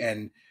pretty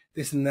and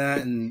this and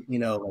that. And, you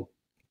know,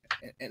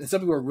 and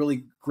some people are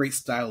really great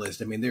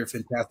stylists. I mean, they're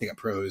fantastic at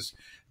prose.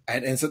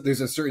 And so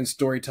there's a certain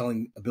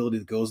storytelling ability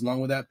that goes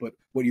along with that. But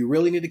what you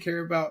really need to care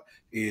about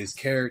is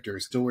character,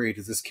 story.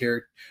 Is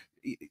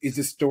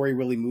this story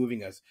really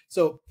moving us?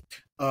 So,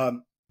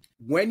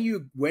 when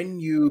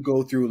you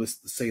go through, let's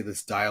say,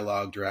 this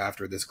dialogue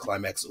draft or this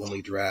climax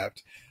only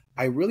draft,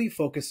 I really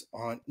focus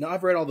on, now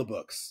I've read all the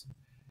books,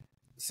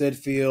 Sid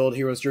Field,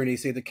 Hero's Journey,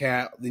 Save the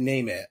Cat, they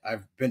name it.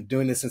 I've been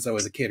doing this since I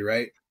was a kid,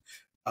 right?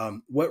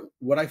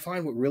 What I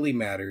find what really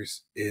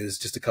matters is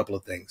just a couple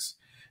of things.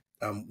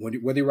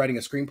 Whether you're writing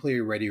a screenplay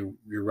or whether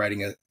you're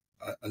writing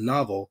a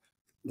novel,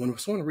 when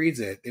someone reads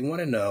it, they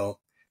want to know,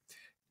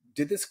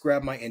 did this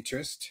grab my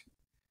interest?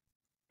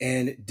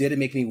 And did it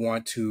make me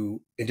want to,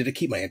 and did it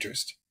keep my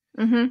interest?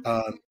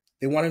 Mm-hmm.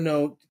 They want to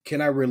know,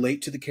 can I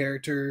relate to the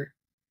character?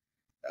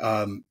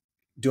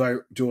 Do I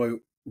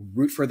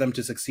root for them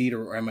to succeed,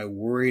 or am I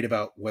worried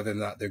about whether or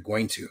not they're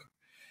going to?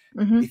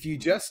 Mm-hmm. If you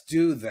just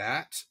do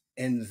that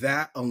and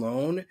that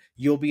alone,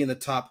 you'll be in the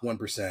top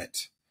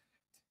 1%,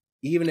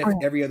 even if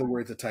every other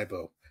word's a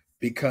typo,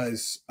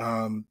 because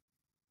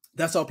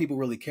that's all people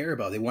really care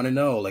about. They want to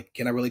know, like,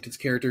 can I relate to this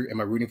character?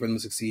 Am I rooting for them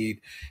to succeed?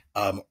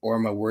 Or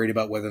am I worried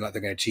about whether or not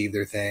they're going to achieve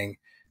their thing?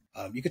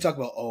 You could talk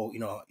about,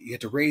 you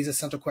have to raise a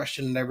central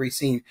question in every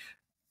scene.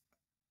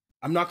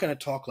 I'm not going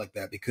to talk like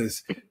that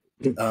because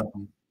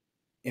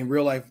in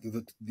real life,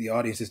 the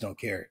audiences don't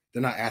care.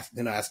 They're not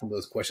asking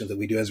those questions that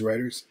we do as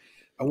writers.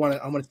 I want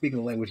to speak in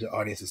the language that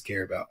audiences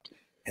care about.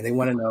 And they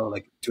want to know,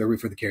 like, do I root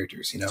for the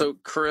characters, you know? So,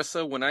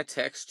 Karisa, when I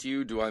text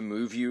you, do I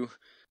move you?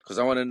 Because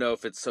I want to know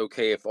if it's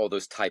okay if all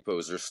those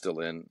typos are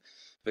still in.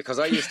 Because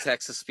I use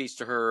text-to-speech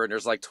to her, and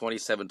there's like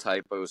 27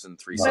 typos in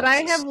 3 sentences. But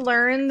I have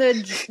learned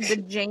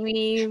the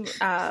Jaime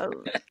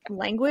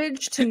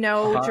language to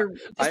know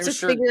to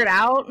figure it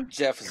out.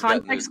 Jeff has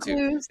context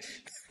clues.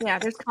 Yeah,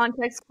 there's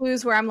context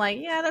clues where I'm like,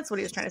 yeah, that's what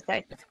he was trying to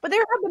say. But there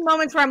have been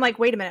moments where I'm like,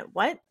 wait a minute,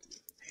 what?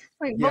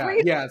 Like,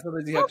 sometimes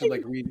you have to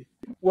like read.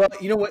 Well,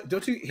 you know what?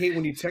 Don't you hate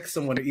when you text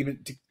someone, or even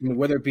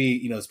whether it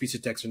be speech to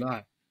text or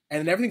not,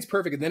 and everything's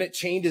perfect, and then it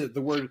changes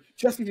the word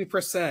just if you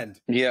press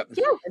send. Yep.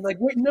 Yeah. And like,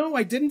 wait, no,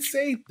 I didn't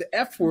say the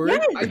F word.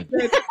 Yes. I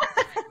said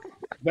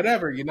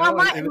whatever, Well,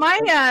 my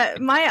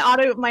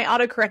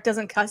autocorrect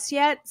doesn't cuss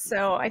yet,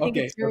 so I think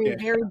it's very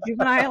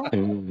juvenile.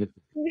 It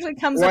usually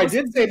comes. Or I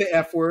did say the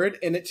F word,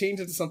 and it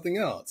changed it to something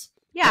else.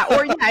 Yeah,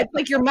 or it's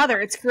like your mother.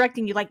 It's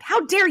correcting you, like,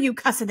 how dare you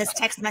cuss in this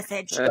text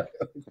message?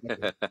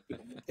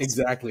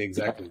 Exactly.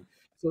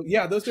 So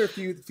yeah, those are a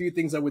few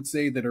things I would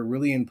say that are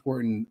really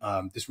important.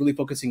 Just really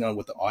focusing on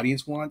what the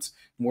audience wants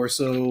more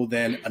so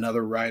than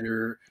another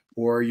writer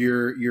or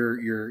your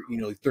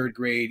third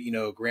grade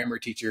grammar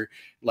teacher.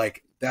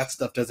 Like that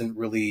stuff doesn't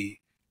really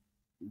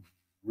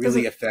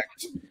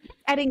affect.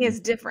 Editing is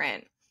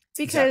different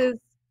because Exactly.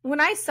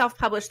 when I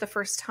self-published the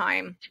first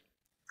time,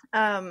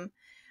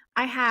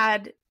 I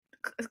had,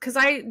 because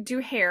I do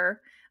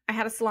hair, I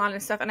had a salon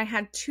and stuff, and I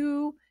had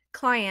 2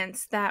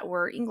 clients that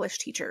were English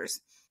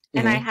teachers,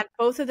 and I had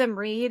both of them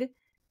read,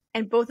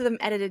 and both of them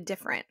edited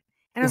different.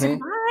 And I was like,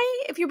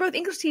 why, if you're both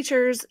English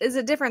teachers, is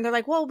it different? They're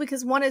like, well,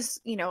 because one is,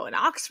 in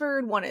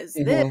Oxford, one is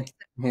this.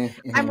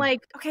 I'm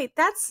like, okay,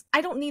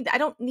 I don't need that. I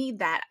don't need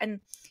that.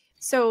 And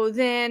so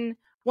then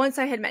once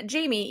I had met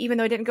Jaime, even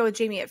though I didn't go with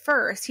Jaime at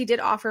first, he did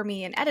offer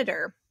me an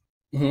editor.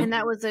 And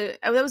that was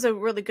a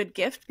really good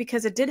gift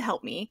because it did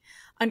help me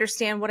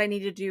understand what I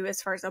needed to do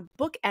as far as a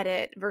book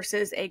edit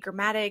versus a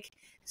grammatic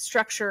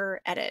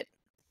structure edit.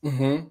 So,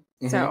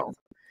 and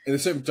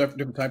there's certain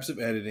different types of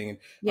editing.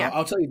 Yeah.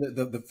 I'll tell you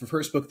the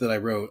first book that I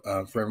wrote,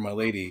 Forever My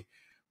Lady.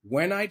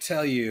 When I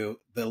tell you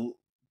the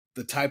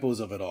typos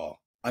of it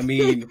all, I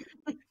mean,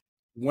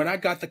 when I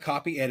got the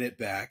copy edit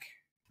back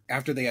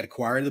after they had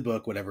acquired the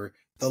book, whatever,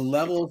 the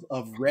levels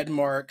of red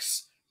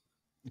marks.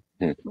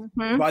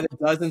 By the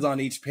dozens on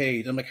each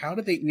page. I'm like, how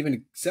did they even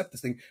accept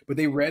this thing? But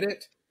they read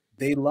it,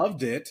 they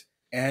loved it,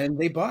 and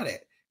they bought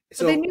it.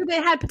 So they knew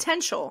they had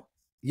potential.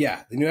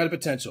 Yeah, they knew it had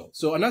potential.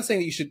 So I'm not saying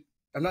that you should.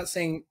 I'm not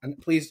saying,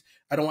 please,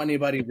 I don't want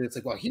anybody that's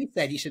like, well, he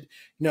said you should.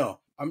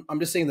 No, I'm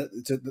just saying that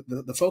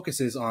the focus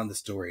is on the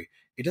story.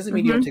 It doesn't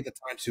mean you don't take the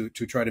time to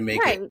try to make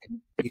it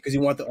because you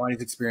want the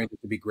audience experience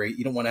to be great.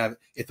 You don't want to have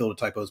it filled with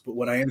typos. But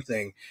what I am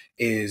saying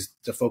is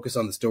to focus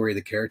on the story,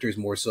 the characters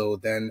more so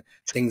than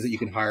things that you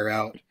can hire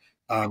out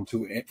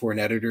for an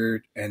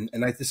editor. And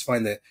I just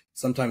find that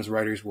sometimes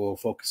writers will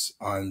focus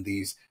on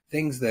these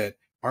things that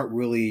aren't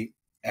really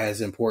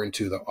as important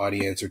to the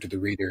audience or to the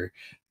reader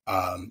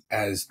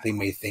as they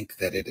may think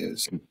that it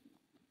is.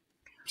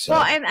 So.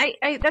 Well, and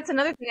I that's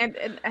another thing.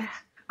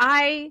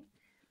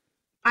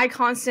 I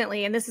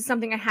constantly, and this is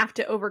something I have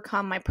to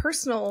overcome my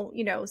personal,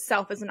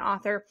 self as an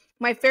author.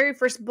 My very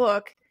first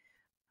book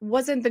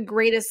wasn't the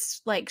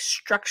greatest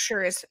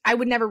structure. I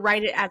would never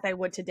write it as I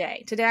would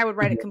today. Today I would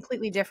write it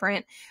completely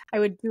different. I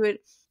would do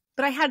it,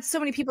 but I had so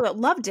many people that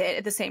loved it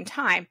at the same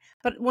time.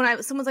 But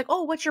when someone's like,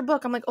 "Oh, what's your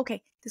book?" I'm like,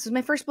 "Okay, this was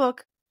my first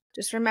book.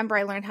 Just remember,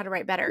 I learned how to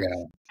write better.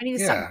 Yeah. I need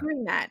to stop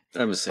doing that."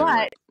 I'm the same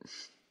way.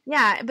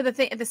 Yeah, but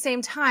at the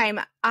same time,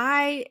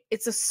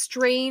 it's a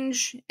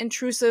strange,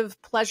 intrusive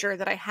pleasure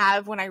that I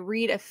have when I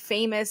read a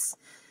famous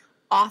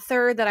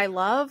author that I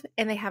love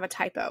and they have a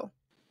typo.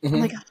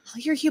 I'm like, oh,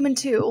 you're human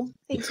too.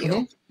 Thank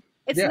you.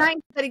 It's nice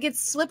that it gets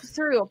slipped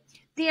through.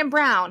 Dan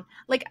Brown,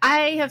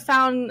 I have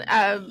found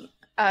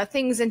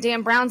things in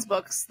Dan Brown's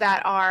books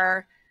that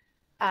are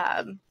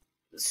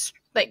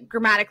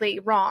grammatically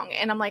wrong,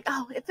 and I'm like,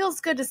 oh, it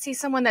feels good to see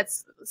someone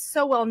that's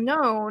so well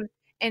known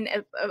and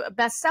a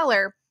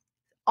bestseller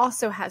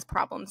also has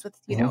problems with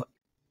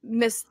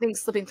miss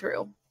things slipping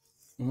through.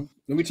 Let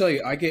me tell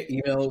you, I get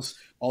emails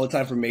all the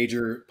time from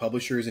major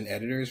publishers and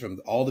editors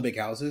from all the big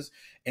houses,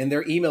 and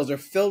their emails are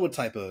filled with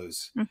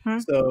typos.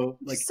 So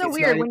so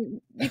weird when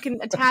you can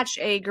attach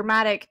a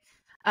grammatic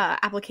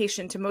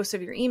application to most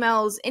of your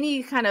emails,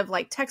 any kind of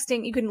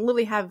texting. You can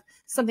literally have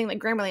something like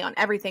Grammarly on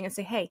everything and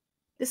say, hey,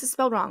 this is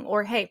spelled wrong,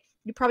 or hey,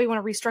 you probably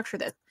want to restructure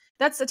this.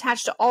 That's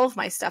attached to all of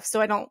my stuff,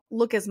 so I don't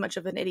look as much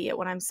of an idiot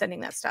when I'm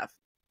sending that stuff.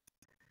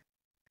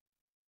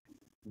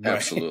 Right.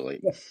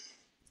 Absolutely.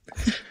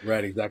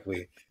 Right,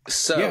 exactly.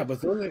 So yeah,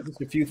 but those are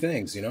just a few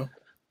things,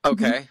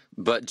 Okay,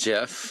 but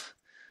Jeff,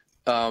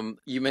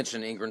 you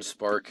mentioned Ingram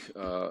Spark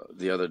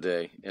the other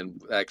day,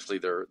 and actually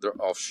they're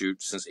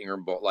offshoot since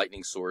Ingram bought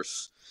Lightning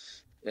Source,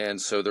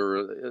 and so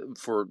they're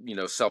for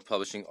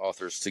self-publishing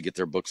authors to get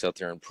their books out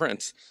there in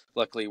print.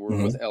 Luckily,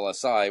 we're with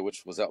LSI,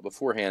 which was out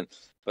beforehand.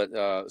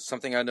 But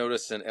something I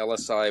noticed in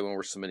LSI when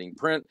we're submitting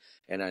print,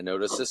 and I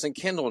noticed this in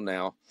Kindle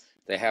now,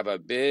 they have a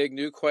big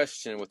new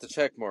question with the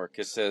check mark.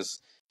 It says,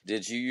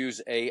 "Did you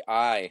use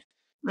AI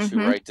to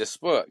write this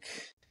book?"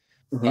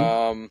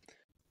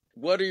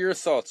 What are your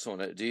thoughts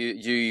on it? Do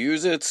you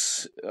use it?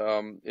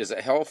 Is it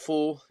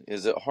helpful?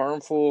 Is it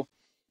harmful?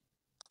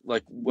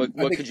 What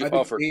could you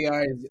offer?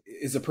 AI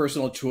is a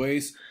personal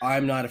choice.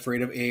 I'm not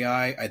afraid of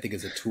AI. I think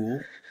it's a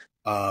tool.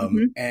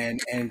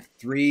 And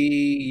 3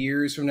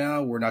 years from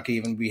now, we're not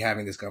going to even be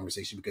having this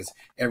conversation because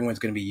everyone's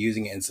going to be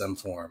using it in some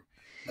form.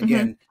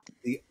 Again,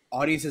 the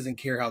audience doesn't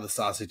care how the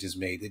sausage is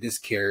made. They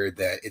just care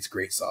that it's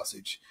great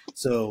sausage.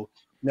 So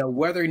now,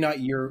 whether or not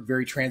you're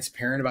very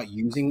transparent about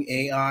using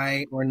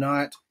AI or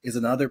not is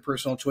another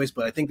personal choice,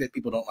 but I think that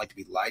people don't like to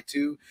be lied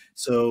to.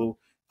 So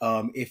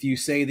if you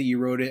say that you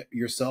wrote it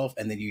yourself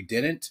and then you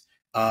didn't,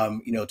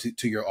 to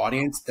your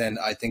audience, then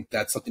I think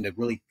that's something to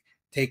really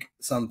take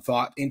some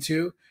thought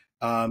into.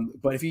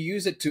 But if you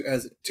use it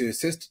to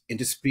assist and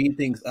to speed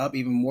things up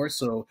even more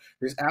so,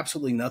 there's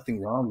absolutely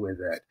nothing wrong with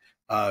it.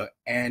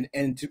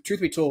 And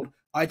truth be told,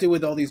 I deal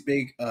with all these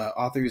big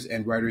authors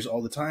and writers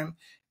all the time.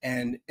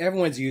 and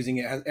everyone's using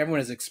it. Everyone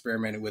has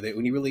experimented with it.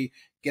 When you really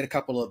get a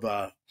couple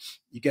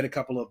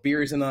of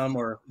beers in them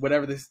or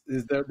whatever this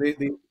is,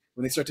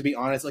 when they start to be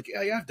honest, like,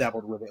 yeah, I've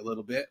dabbled with it a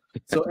little bit.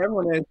 So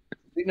everyone is,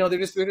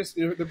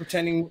 they're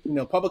pretending,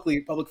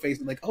 public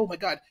facing, like, oh my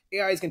God,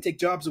 AI is going to take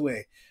jobs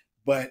away.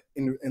 But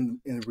in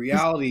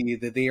reality,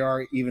 that they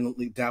are even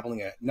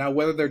dabbling at. Now,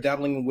 whether they're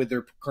dabbling with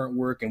their current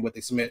work and what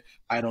they submit,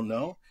 I don't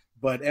know.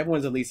 But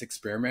everyone's at least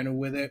experimenting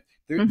with it.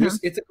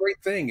 It's a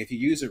great thing if you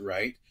use it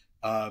right.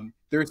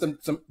 There are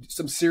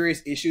some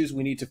serious issues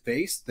we need to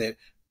face that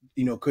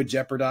could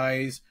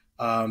jeopardize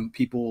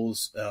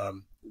people's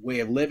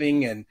way of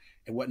living and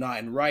whatnot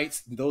and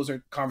rights. Those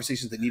are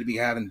conversations that need to be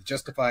having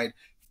justified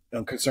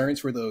concerns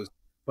for those.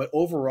 But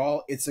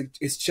overall,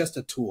 it's just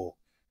a tool.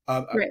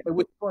 Right. It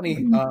was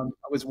funny. I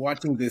was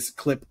watching this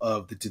clip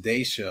of the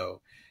Today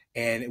Show,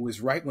 and it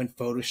was right when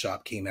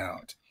Photoshop came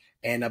out,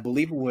 and I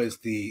believe it was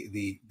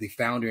the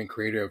founder and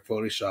creator of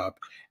Photoshop,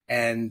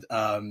 and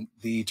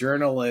the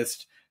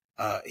journalist.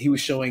 He was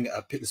showing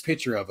this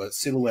picture of a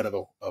silhouette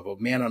of a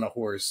man on a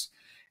horse,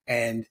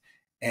 and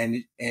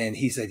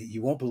he said,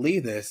 "You won't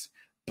believe this,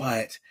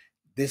 but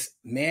this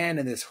man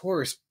and this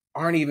horse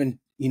aren't even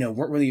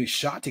weren't really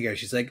shot together."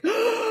 She's like.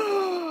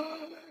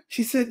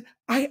 She said,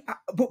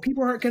 but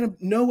people aren't going to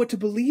know what to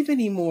believe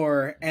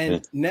anymore.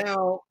 And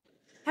now.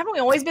 Haven't we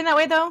always been that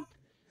way, though?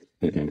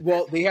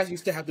 Well, they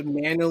used to have to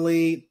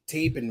manually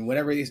tape and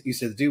whatever they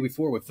used to do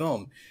before with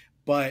film.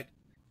 But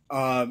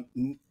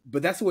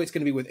that's the way it's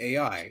going to be with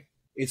AI.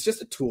 It's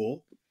just a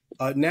tool.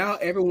 Now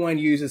everyone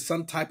uses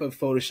some type of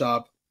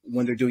Photoshop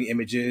when they're doing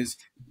images,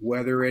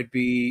 whether it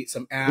be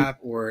some app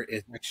or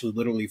it's actually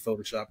literally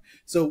Photoshop.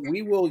 So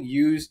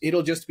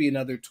it'll just be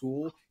another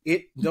tool.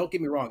 Don't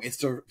get me wrong,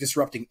 it's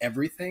disrupting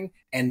everything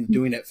and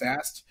doing it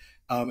fast.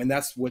 And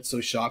that's what's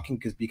so shocking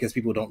because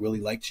people don't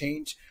really like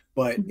change.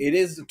 But it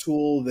is a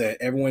tool that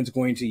everyone's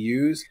going to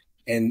use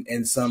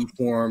in some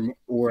form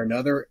or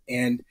another.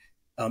 And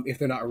if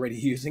they're not already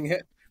using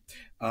it.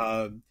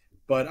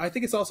 But I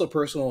think it's also a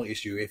personal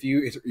issue. If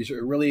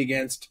you're really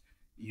against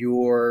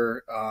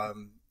your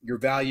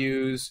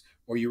values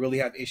or you really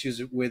have issues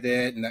with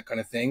it and that kind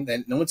of thing,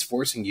 then no one's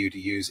forcing you to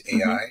use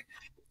AI.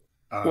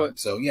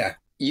 So yeah,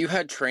 you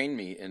had trained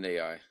me in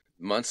AI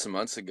months and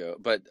months ago,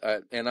 but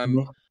and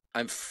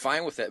I'm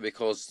fine with that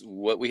because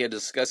what we had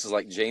discussed is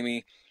like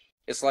Jaime,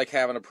 it's like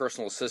having a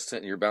personal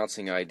assistant and you're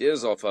bouncing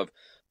ideas off of.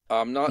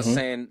 I'm not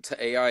saying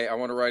to AI, I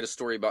want to write a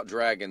story about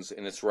dragons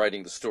and it's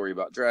writing the story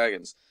about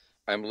dragons.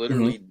 I'm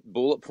literally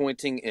bullet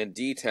pointing and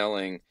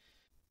detailing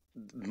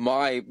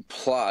my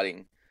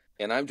plotting.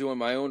 And I'm doing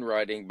my own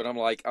writing, but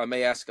I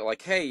may ask it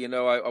like, hey,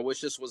 I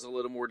wish this was a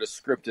little more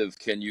descriptive.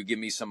 Can you give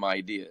me some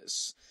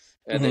ideas?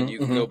 And then you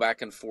can go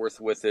back and forth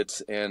with it.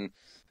 And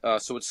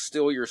so it's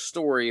still your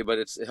story, but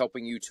it's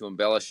helping you to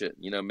embellish it.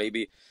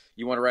 Maybe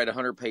you want to write a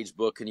 100-page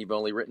book and you've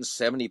only written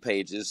 70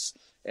 pages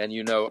and,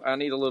 I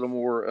need a little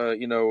more,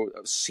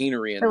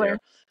 scenery in there.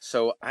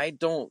 So I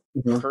don't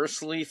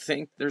personally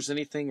think there's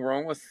anything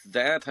wrong with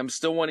that. I'm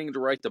still wanting to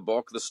write the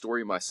bulk of the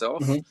story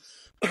myself,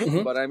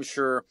 but I'm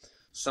sure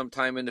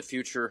sometime in the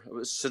future,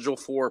 Sigil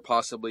 4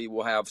 possibly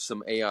will have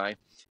some AI,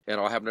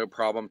 and I'll have no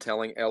problem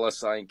telling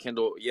LSI and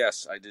Kindle,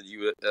 yes, I did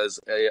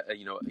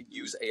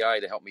use AI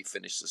to help me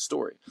finish the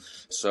story.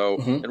 So,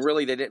 and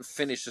really, they didn't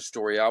finish the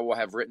story. I will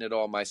have written it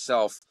all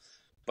myself,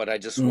 but I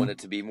just want it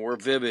to be more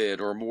vivid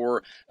or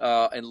more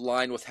in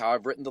line with how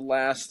I've written the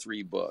last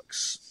 3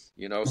 books.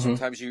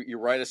 Sometimes you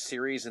write a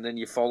series and then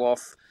you fall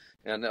off,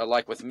 and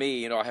like with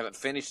me, I haven't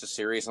finished the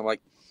series. I'm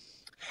like,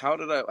 how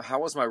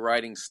was my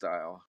writing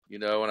style,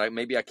 and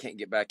maybe I can't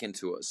get back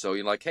into it. So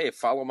you're like, hey,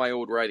 follow my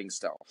old writing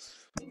style.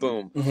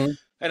 Boom.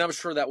 And I'm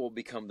sure that will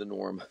become the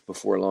norm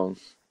before long.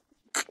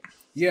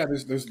 Yeah,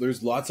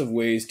 there's lots of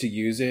ways to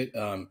use it.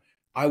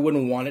 I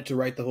wouldn't want it to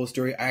write the whole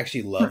story. I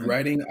actually love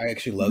writing. I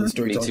actually love the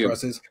storytelling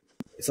process.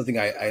 It's something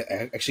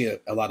I actually have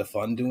a lot of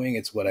fun doing.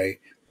 It's why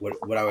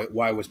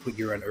I was put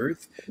here on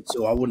Earth.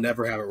 So I would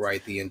never have it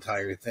write the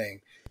entire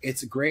thing.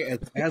 It's great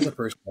as a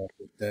personal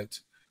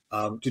assistant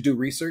to do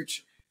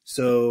research.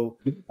 So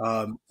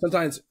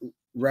sometimes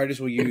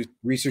writers will use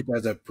research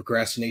as a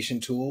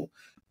procrastination tool.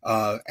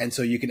 And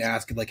so you can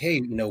ask like, hey,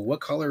 what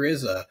color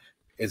is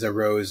a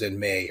rose in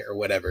May or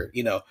whatever,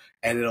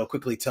 and it'll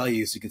quickly tell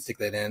you so you can stick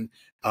that in.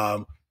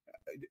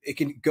 It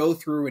can go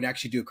through and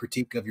actually do a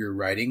critique of your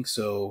writing.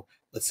 So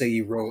let's say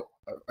you wrote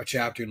a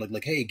chapter and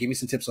like, hey, give me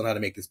some tips on how to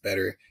make this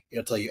better.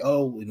 It'll tell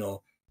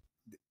you,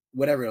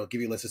 whatever. It'll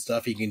give you a list of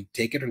stuff. You can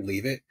take it or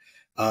leave it.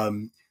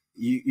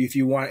 If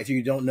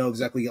you don't know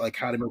exactly like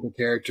how to make a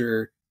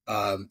character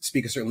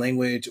speak a certain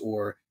language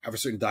or have a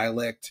certain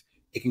dialect,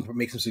 it can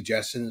make some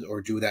suggestions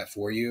or do that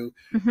for you.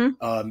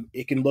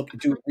 It can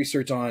do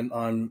research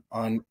on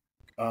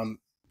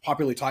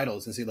popular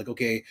titles and say like,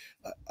 okay,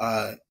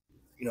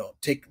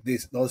 take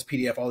all this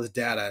PDF, all this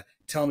data,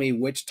 tell me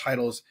which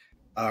titles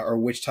or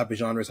which type of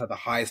genres have the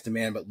highest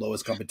demand but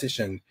lowest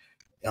competition.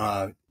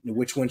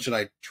 Which one should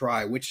I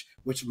try? Which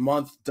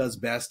month does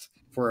best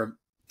for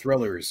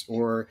thrillers?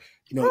 Or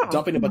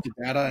dumping a bunch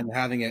of data and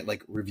having it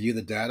like review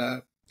the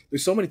data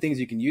there's so many things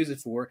you can use it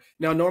for.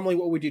 Now, normally,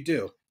 what would you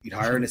do? You'd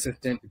hire an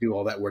assistant to do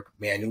all that work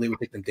manually. It would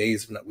take them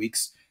days, if not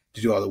weeks,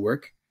 to do all the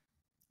work.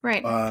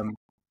 Right.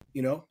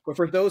 You know, but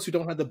for those who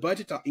don't have the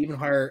budget to even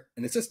hire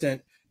an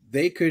assistant,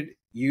 they could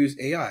use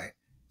AI.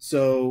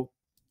 So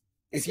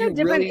it's no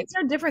different. It's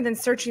no different than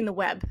searching the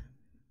web.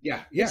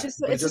 Yeah. It's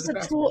just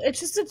a tool. It's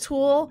just a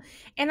tool.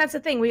 And that's the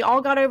thing. We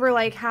all got over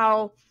like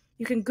how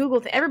you can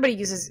Google. Everybody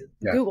uses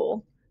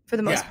Google for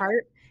the most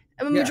part.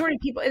 I mean, majority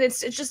of people, and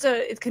it's just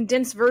a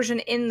condensed version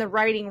in the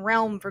writing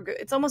realm for.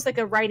 It's almost like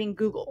a writing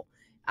Google.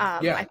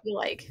 I feel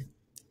like.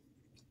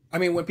 I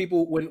mean,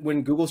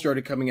 when Google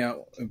started coming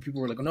out, and people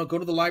were like, "Oh no, go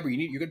to the library.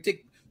 You're going to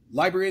take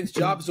librarians'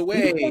 jobs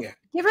away.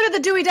 Get rid of the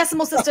Dewey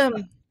Decimal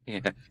System."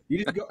 You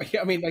just go.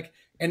 I mean, like,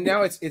 and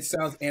now it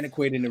sounds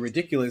antiquated and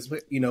ridiculous,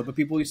 but but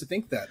people used to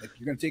think that like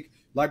you're going to take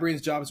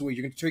librarians' jobs away,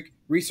 you're going to take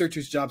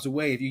researchers' jobs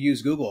away if you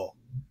use Google,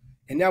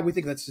 and now we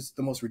think that's just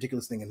the most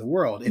ridiculous thing in the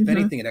world. If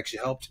anything, it actually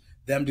helped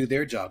them do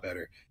their job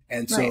better.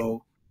 And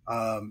so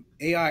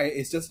AI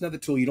is just another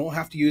tool. You don't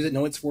have to use it.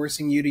 No one's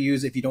forcing you to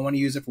use it if you don't want to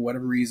use it for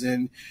whatever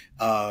reason.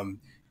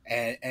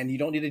 And you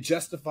don't need to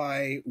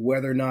justify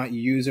whether or not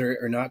you use it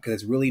or not, because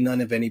it's really none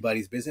of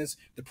anybody's business.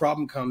 The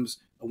problem comes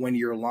when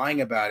you're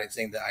lying about it,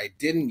 saying that I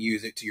didn't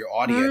use it to your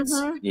audience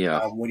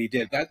when you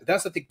did.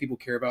 That's the thing people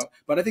care about.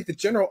 But I think the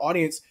general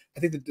audience, I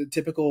think the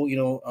typical,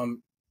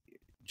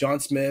 John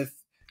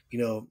Smith,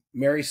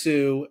 Mary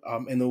Sue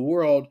in the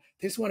world,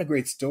 they just want a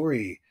great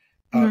story.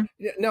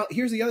 Now,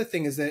 here's the other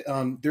thing is that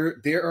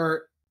there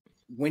are,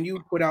 when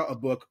you put out a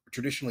book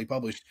traditionally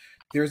published,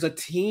 there's a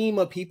team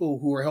of people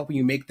who are helping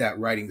you make that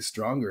writing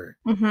stronger.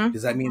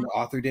 Does that mean the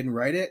author didn't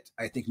write it?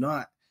 I think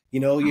not.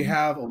 You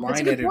have a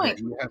line editor.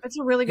 That's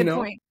a really good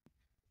point.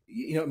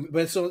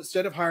 But so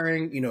instead of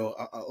hiring,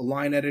 a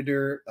line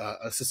editor,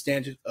 a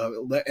substantive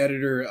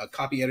editor, a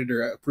copy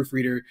editor, a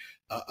proofreader,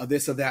 a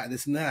this, of that,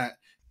 this and that,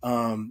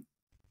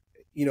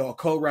 a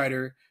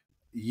co-writer,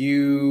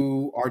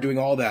 you are doing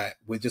all that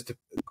with just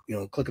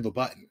a click of a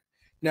button.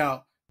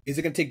 Now, is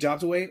it going to take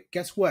jobs away?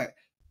 Guess what?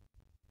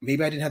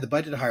 Maybe I didn't have the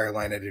budget to hire a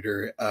line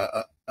editor,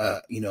 a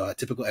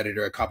typical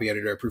editor, a copy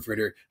editor, a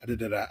proofreader.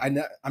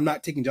 I'm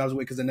not taking jobs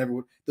away because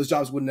those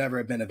jobs would never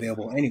have been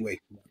available anyway.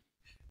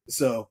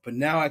 So, but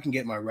now I can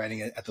get my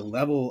writing at the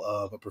level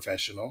of a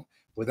professional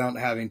without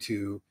having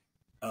to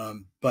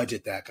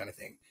budget that kind of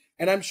thing.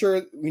 And I'm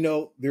sure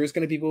there's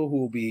going to be people who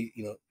will be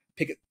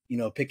picket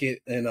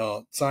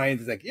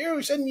signs like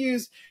we shouldn't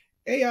use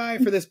AI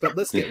for this, but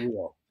let's get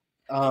real.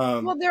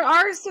 Well,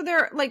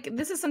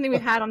 this is something we've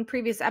had on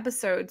previous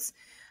episodes.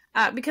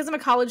 Because I'm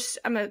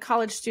a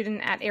college student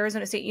at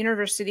Arizona State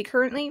University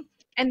currently,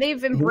 and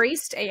they've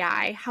embraced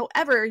AI.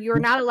 However, you're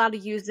not allowed to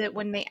use it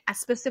when they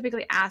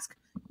specifically ask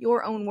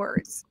your own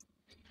words,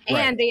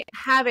 and they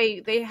have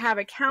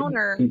a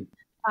counter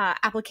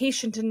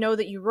application to know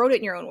that you wrote it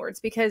in your own words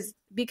because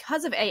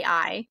of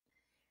AI.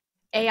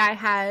 AI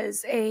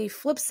has a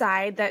flip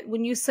side that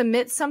when you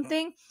submit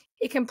something,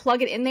 it can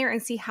plug it in there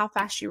and see how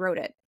fast you wrote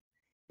it.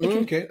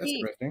 Okay, that's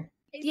interesting.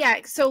 Yeah,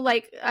 so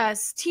like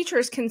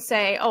teachers can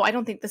say, "Oh, I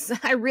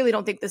really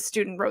don't think this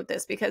student wrote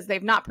this because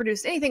they've not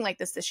produced anything like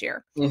this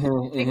year." They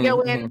can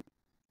go in,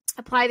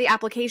 apply the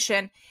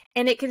application,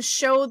 and it can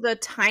show the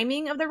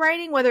timing of the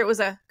writing, whether it was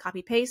a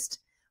copy paste.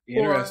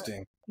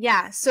 Interesting. You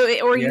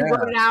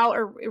wrote it out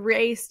or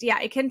erased.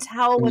 Yeah, it can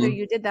tell whether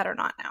you did that or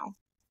not now.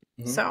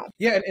 So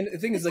and the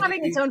thing is, like,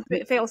 having its own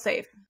fail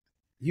safe.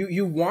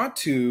 You want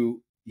to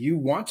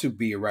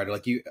be a writer,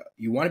 like you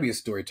want to be a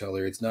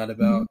storyteller. It's not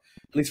about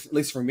at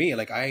least for me,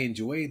 like I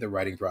enjoy the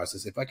writing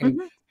process. If I can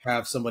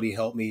have somebody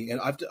help me, and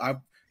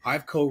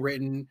I've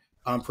co-written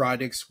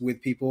projects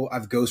with people,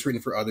 I've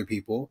ghostwritten for other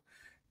people.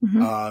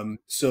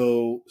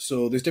 So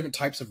there's different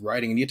types of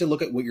writing, and you have to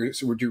look at what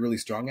you're really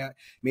strong at.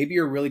 Maybe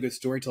you're a really good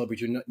storyteller, but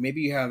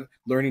maybe you have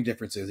learning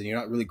differences and you're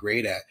not really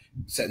great at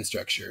sentence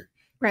structure.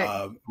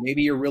 Right.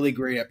 Maybe you're really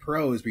great at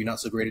prose, but you're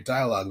not so great at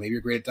dialogue. Maybe you're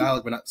great at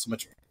dialogue, but not so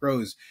much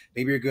prose.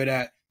 Maybe you're good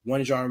at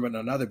one genre but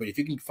not another. But if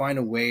you can find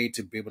a way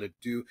to be able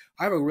to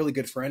I have a really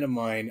good friend of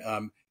mine.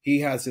 He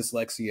has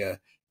dyslexia,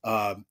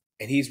 and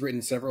he's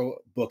written several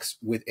books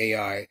with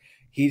AI.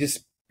 He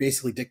just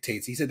basically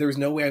dictates. He said, "There's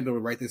no way I'm able to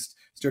write this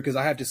story because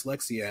I have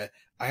dyslexia.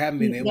 I haven't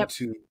been able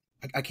to.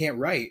 I can't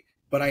write,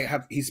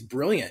 but he's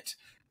brilliant."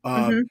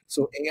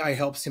 So AI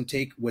helps him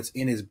take what's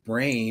in his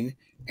brain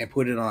and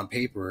put it on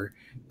paper.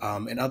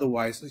 And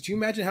otherwise, do you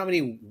imagine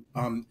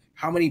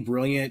how many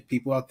brilliant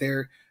people out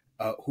there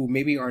who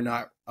maybe are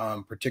not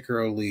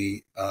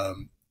particularly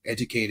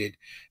educated,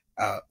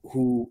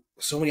 who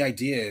so many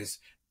ideas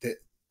that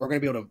are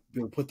going to be able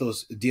to put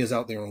those ideas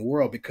out there in the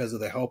world because of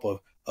the help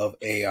of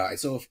AI.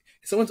 So if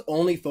someone's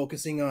only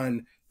focusing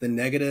on the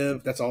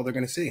negative, that's all they're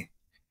going to see.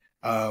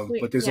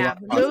 But there's a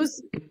lot of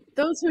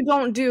those who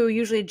don't do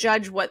usually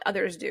judge what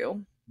others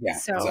do. Yeah,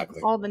 so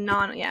exactly. All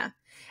the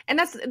and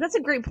that's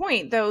a great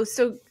point though.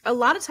 So a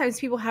lot of times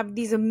people have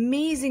these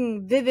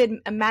amazing, vivid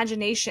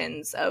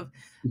imaginations of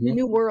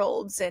new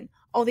worlds and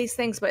all these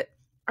things, but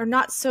are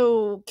not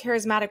so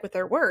charismatic with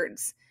their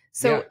words.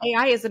 So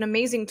AI is an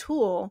amazing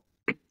tool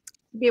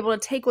be able to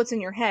take what's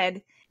in your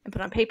head and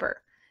put on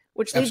paper,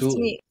 which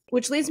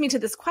leads me to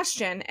this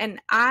question. And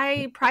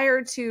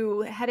prior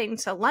to heading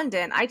to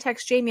London, I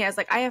text Jamie. I was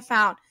like, I have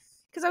found,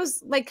 because I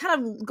was like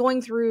kind of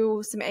going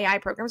through some AI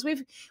programs.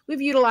 We've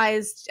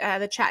utilized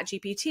the Chat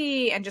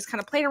GPT and just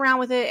kind of played around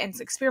with it and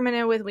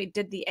experimented with. We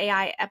did the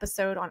AI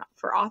episode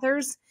for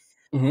authors,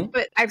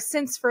 but I've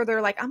since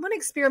further I'm going to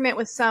experiment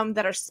with some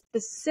that are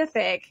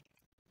specific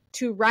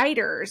to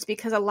writers,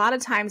 because a lot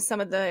of times some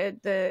of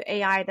the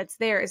AI that's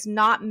there is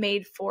not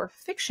made for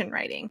fiction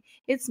writing.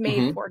 It's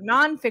made for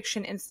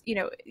nonfiction and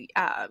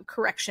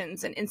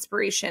corrections and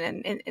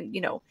inspiration and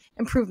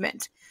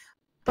improvement.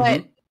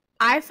 But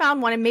I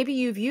found one, and maybe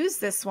you've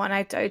used this one.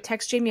 I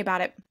text Jamie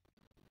about it,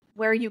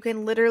 where you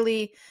can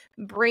literally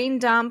brain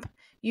dump.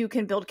 You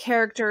can build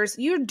characters.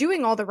 You're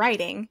doing all the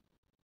writing.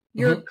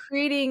 You're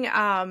creating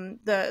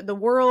the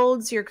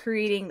worlds. You're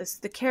creating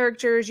the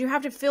characters. You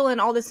have to fill in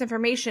all this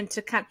information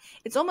to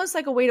it's almost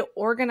like a way to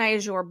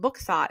organize your book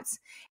thoughts.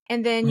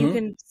 And then you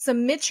can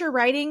submit your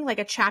writing like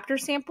a chapter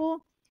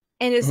sample,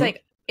 and it's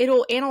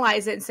it'll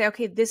analyze it and say,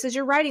 okay, this is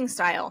your writing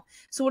style.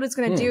 So what it's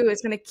going to do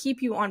is going to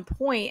keep you on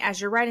point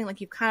as you're writing. Like,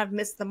 you've kind of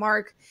missed the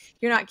mark.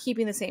 You're not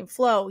keeping the same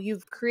flow.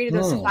 You've created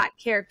those flat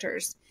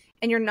characters,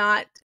 and you're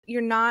not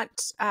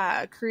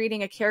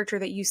creating a character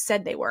that you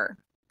said they were.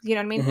 You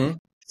know what I mean?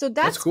 So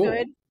that's cool.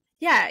 Good.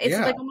 Yeah. It's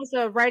like almost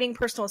a writing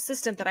personal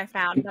assistant that I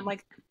found. And I'm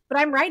like, but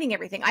I'm writing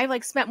everything.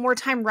 I've spent more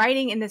time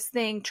writing in this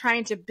thing,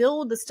 trying to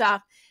build the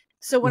stuff.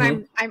 So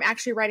when I'm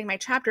actually writing my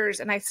chapters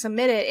and I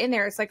submit it in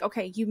there, it's like,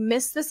 okay, you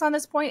missed this on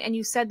this point, and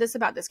you said this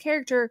about this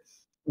character,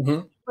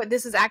 but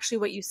this is actually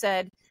what you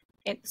said.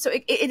 And so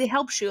it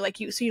helps you,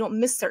 so you don't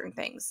miss certain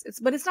things.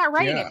 But it's not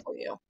writing it for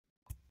you.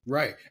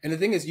 Right. And the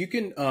thing is, you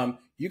could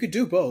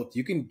do both.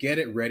 You can get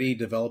it ready,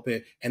 develop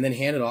it, and then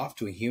hand it off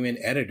to a human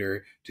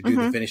editor to do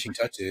the finishing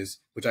touches,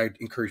 which I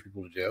encourage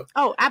people to do.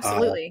 Oh,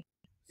 absolutely.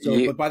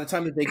 But by the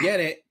time that they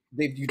get it,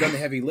 you've done the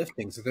heavy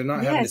lifting. So they're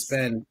not having to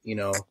spend,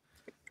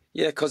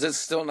 Yeah, because it's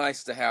still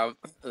nice to have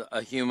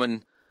a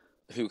human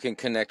who can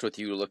connect with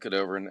you to look it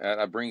over. And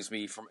that brings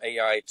me from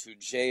AI to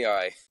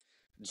JI,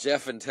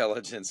 Jeff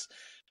Intelligence,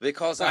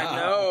 because I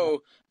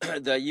know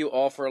that you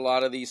offer a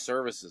lot of these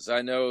services.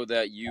 I know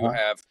that you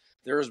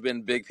there's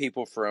been big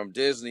people from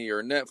Disney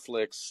or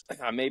Netflix,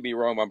 I may be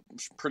wrong, I'm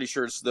pretty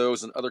sure it's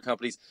those and other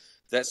companies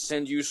that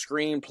send you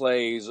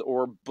screenplays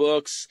or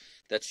books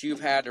that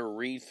you've had to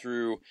read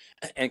through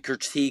and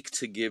critique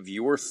to give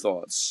your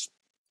thoughts.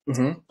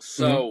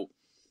 So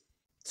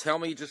tell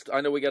me, I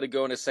know we got to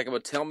go in a second,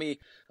 but tell me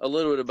a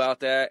little bit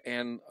about that,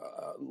 and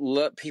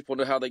let people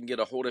know how they can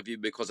get a hold of you,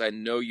 because I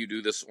know you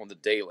do this on the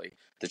daily,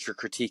 that you're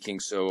critiquing.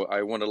 So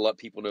I want to let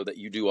people know that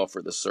you do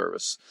offer this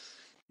service.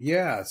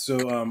 Yeah.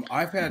 So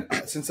I've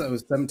had, since I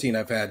was 17,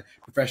 I've had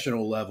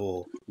professional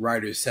level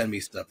writers send me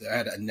stuff. I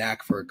had a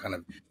knack for kind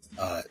of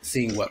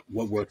seeing what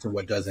works and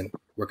what doesn't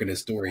work in a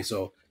story.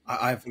 So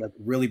I've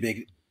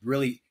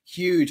really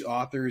huge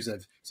authors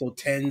have sold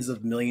tens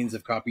of millions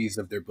of copies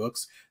of their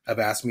books, have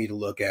asked me to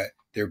look at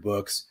their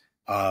books.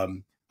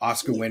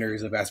 Oscar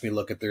winners have asked me to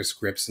look at their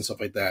scripts and stuff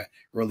like that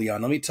early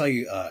on. Let me tell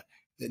you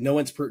that no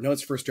one's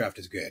first draft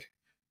is good.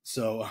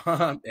 So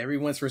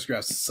everyone's first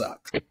drafts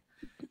suck.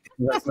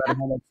 That's not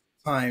how much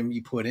time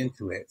you put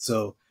into it.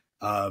 So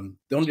the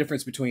only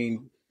difference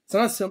between,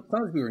 sometimes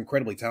people are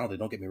incredibly talented,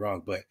 don't get me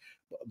wrong, but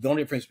the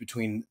only difference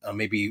between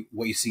maybe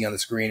what you see on the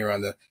screen or in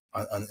the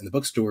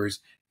bookstores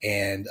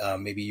and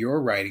maybe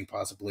your writing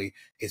possibly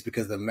is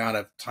because the amount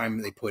of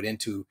time they put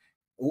into,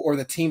 or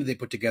the team that they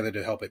put together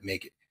to help it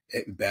make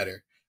it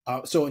better.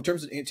 So in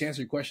terms of, to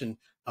answer your question,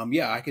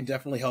 I can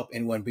definitely help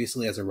anyone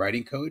basically as a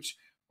writing coach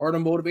or a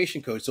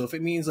motivation coach. So if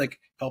it means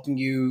helping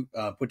you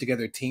put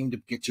together a team to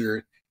get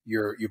your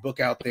book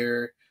out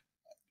there,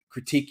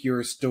 critique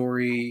your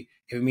story,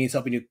 if it means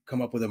helping you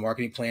come up with a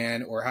marketing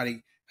plan or how to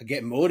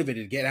get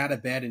motivated, get out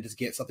of bed and just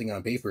get something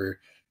on paper,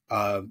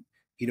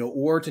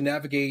 or to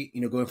navigate,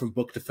 going from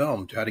book to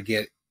film, to how to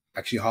get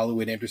actually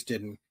Hollywood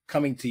interested in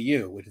coming to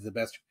you, which is the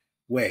best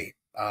way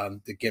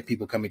to get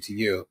people coming to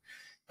you.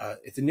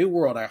 It's a new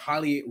world. I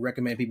highly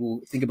recommend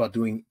people think about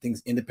doing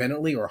things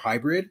independently or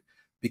hybrid,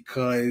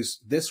 because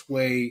this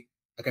way,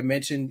 like I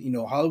mentioned,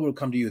 Hollywood will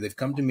come to you. They've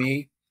come to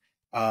me.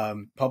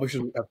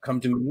 Publishers have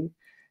come to me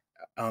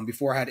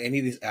before I had any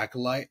of these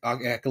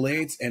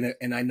accolades.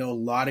 And I know a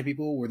lot of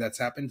people where that's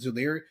happened. So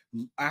they're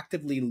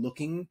actively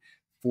looking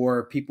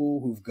for people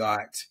who've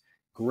got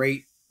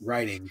great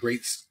writing,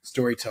 great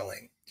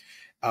storytelling.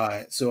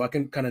 So I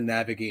can kind of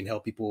navigate and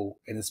help people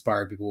and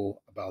inspire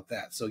people about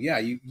that. So yeah,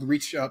 you can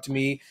reach out to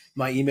me.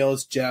 My email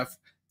is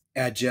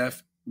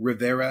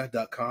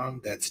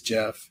jeff@jeffrivera.com. That's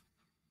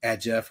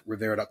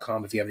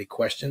jeff@jeffrivera.com if you have any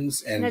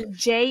questions. And that's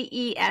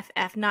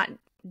JEFF, not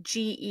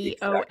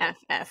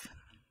GEOFF.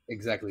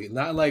 Exactly.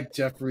 Not like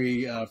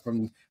Jeffrey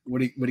from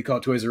what do you call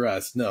it, Toys R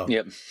Us? No.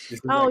 Yep.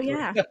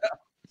 Yeah.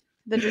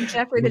 The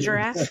Jeffrey the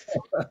giraffe.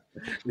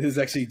 This is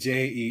actually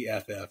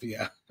JEFF.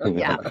 Yeah.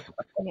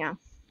 Yeah.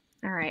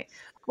 All right.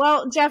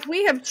 Well, Jeff,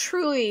 we have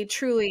truly,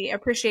 truly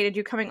appreciated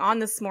you coming on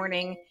this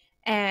morning.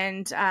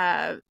 And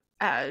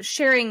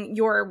sharing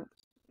your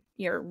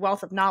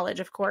wealth of knowledge,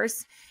 of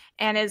course.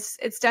 And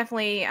it's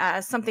definitely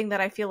something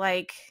that I feel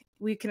like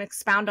we can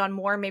expound on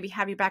more, maybe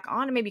have you back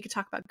on, and maybe you could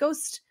talk about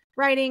ghost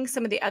writing,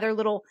 some of the other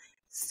little,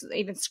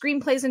 even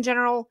screenplays in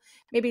general.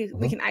 Maybe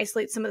we can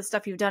isolate some of the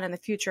stuff you've done in the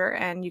future,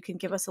 and you can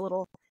give us a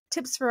little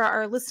tips for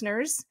our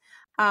listeners.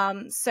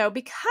 So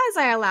because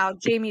I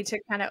allowed Jamie to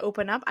kind of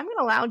open up, I'm going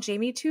to allow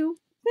Jamie to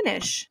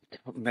finish.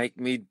 Don't make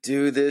me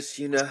do this.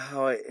 You know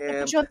how I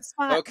am.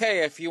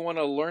 Okay, if you want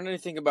to learn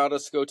anything about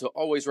us, go to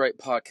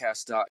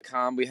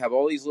allwayswritepodcast.com. We have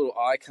all these little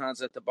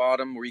icons at the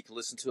bottom where you can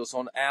listen to us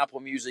on Apple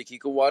Music. You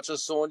can watch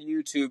us on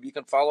YouTube. You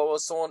can follow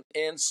us on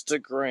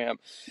Instagram.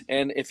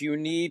 And if you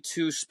need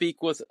to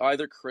speak with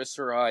either Chris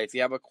or I, if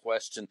you have a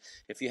question,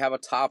 if you have a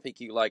topic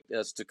you'd like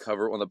us to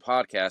cover on the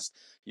podcast,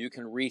 you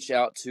can reach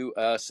out to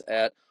us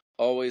at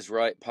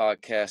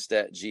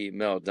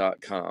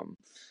allwayswritepodcast@gmail.com.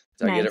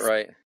 Did I get it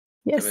right?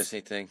 Yes. Did I miss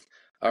anything?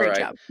 All right.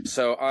 Job.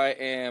 So I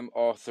am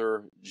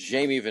author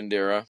Jaime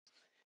Vendera,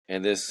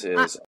 and this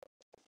is...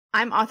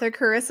 I'm author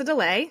Karisa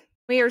DeLay.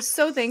 We are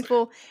so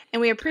thankful,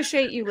 and we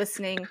appreciate you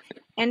listening.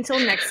 Until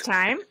next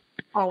time,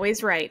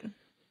 always write.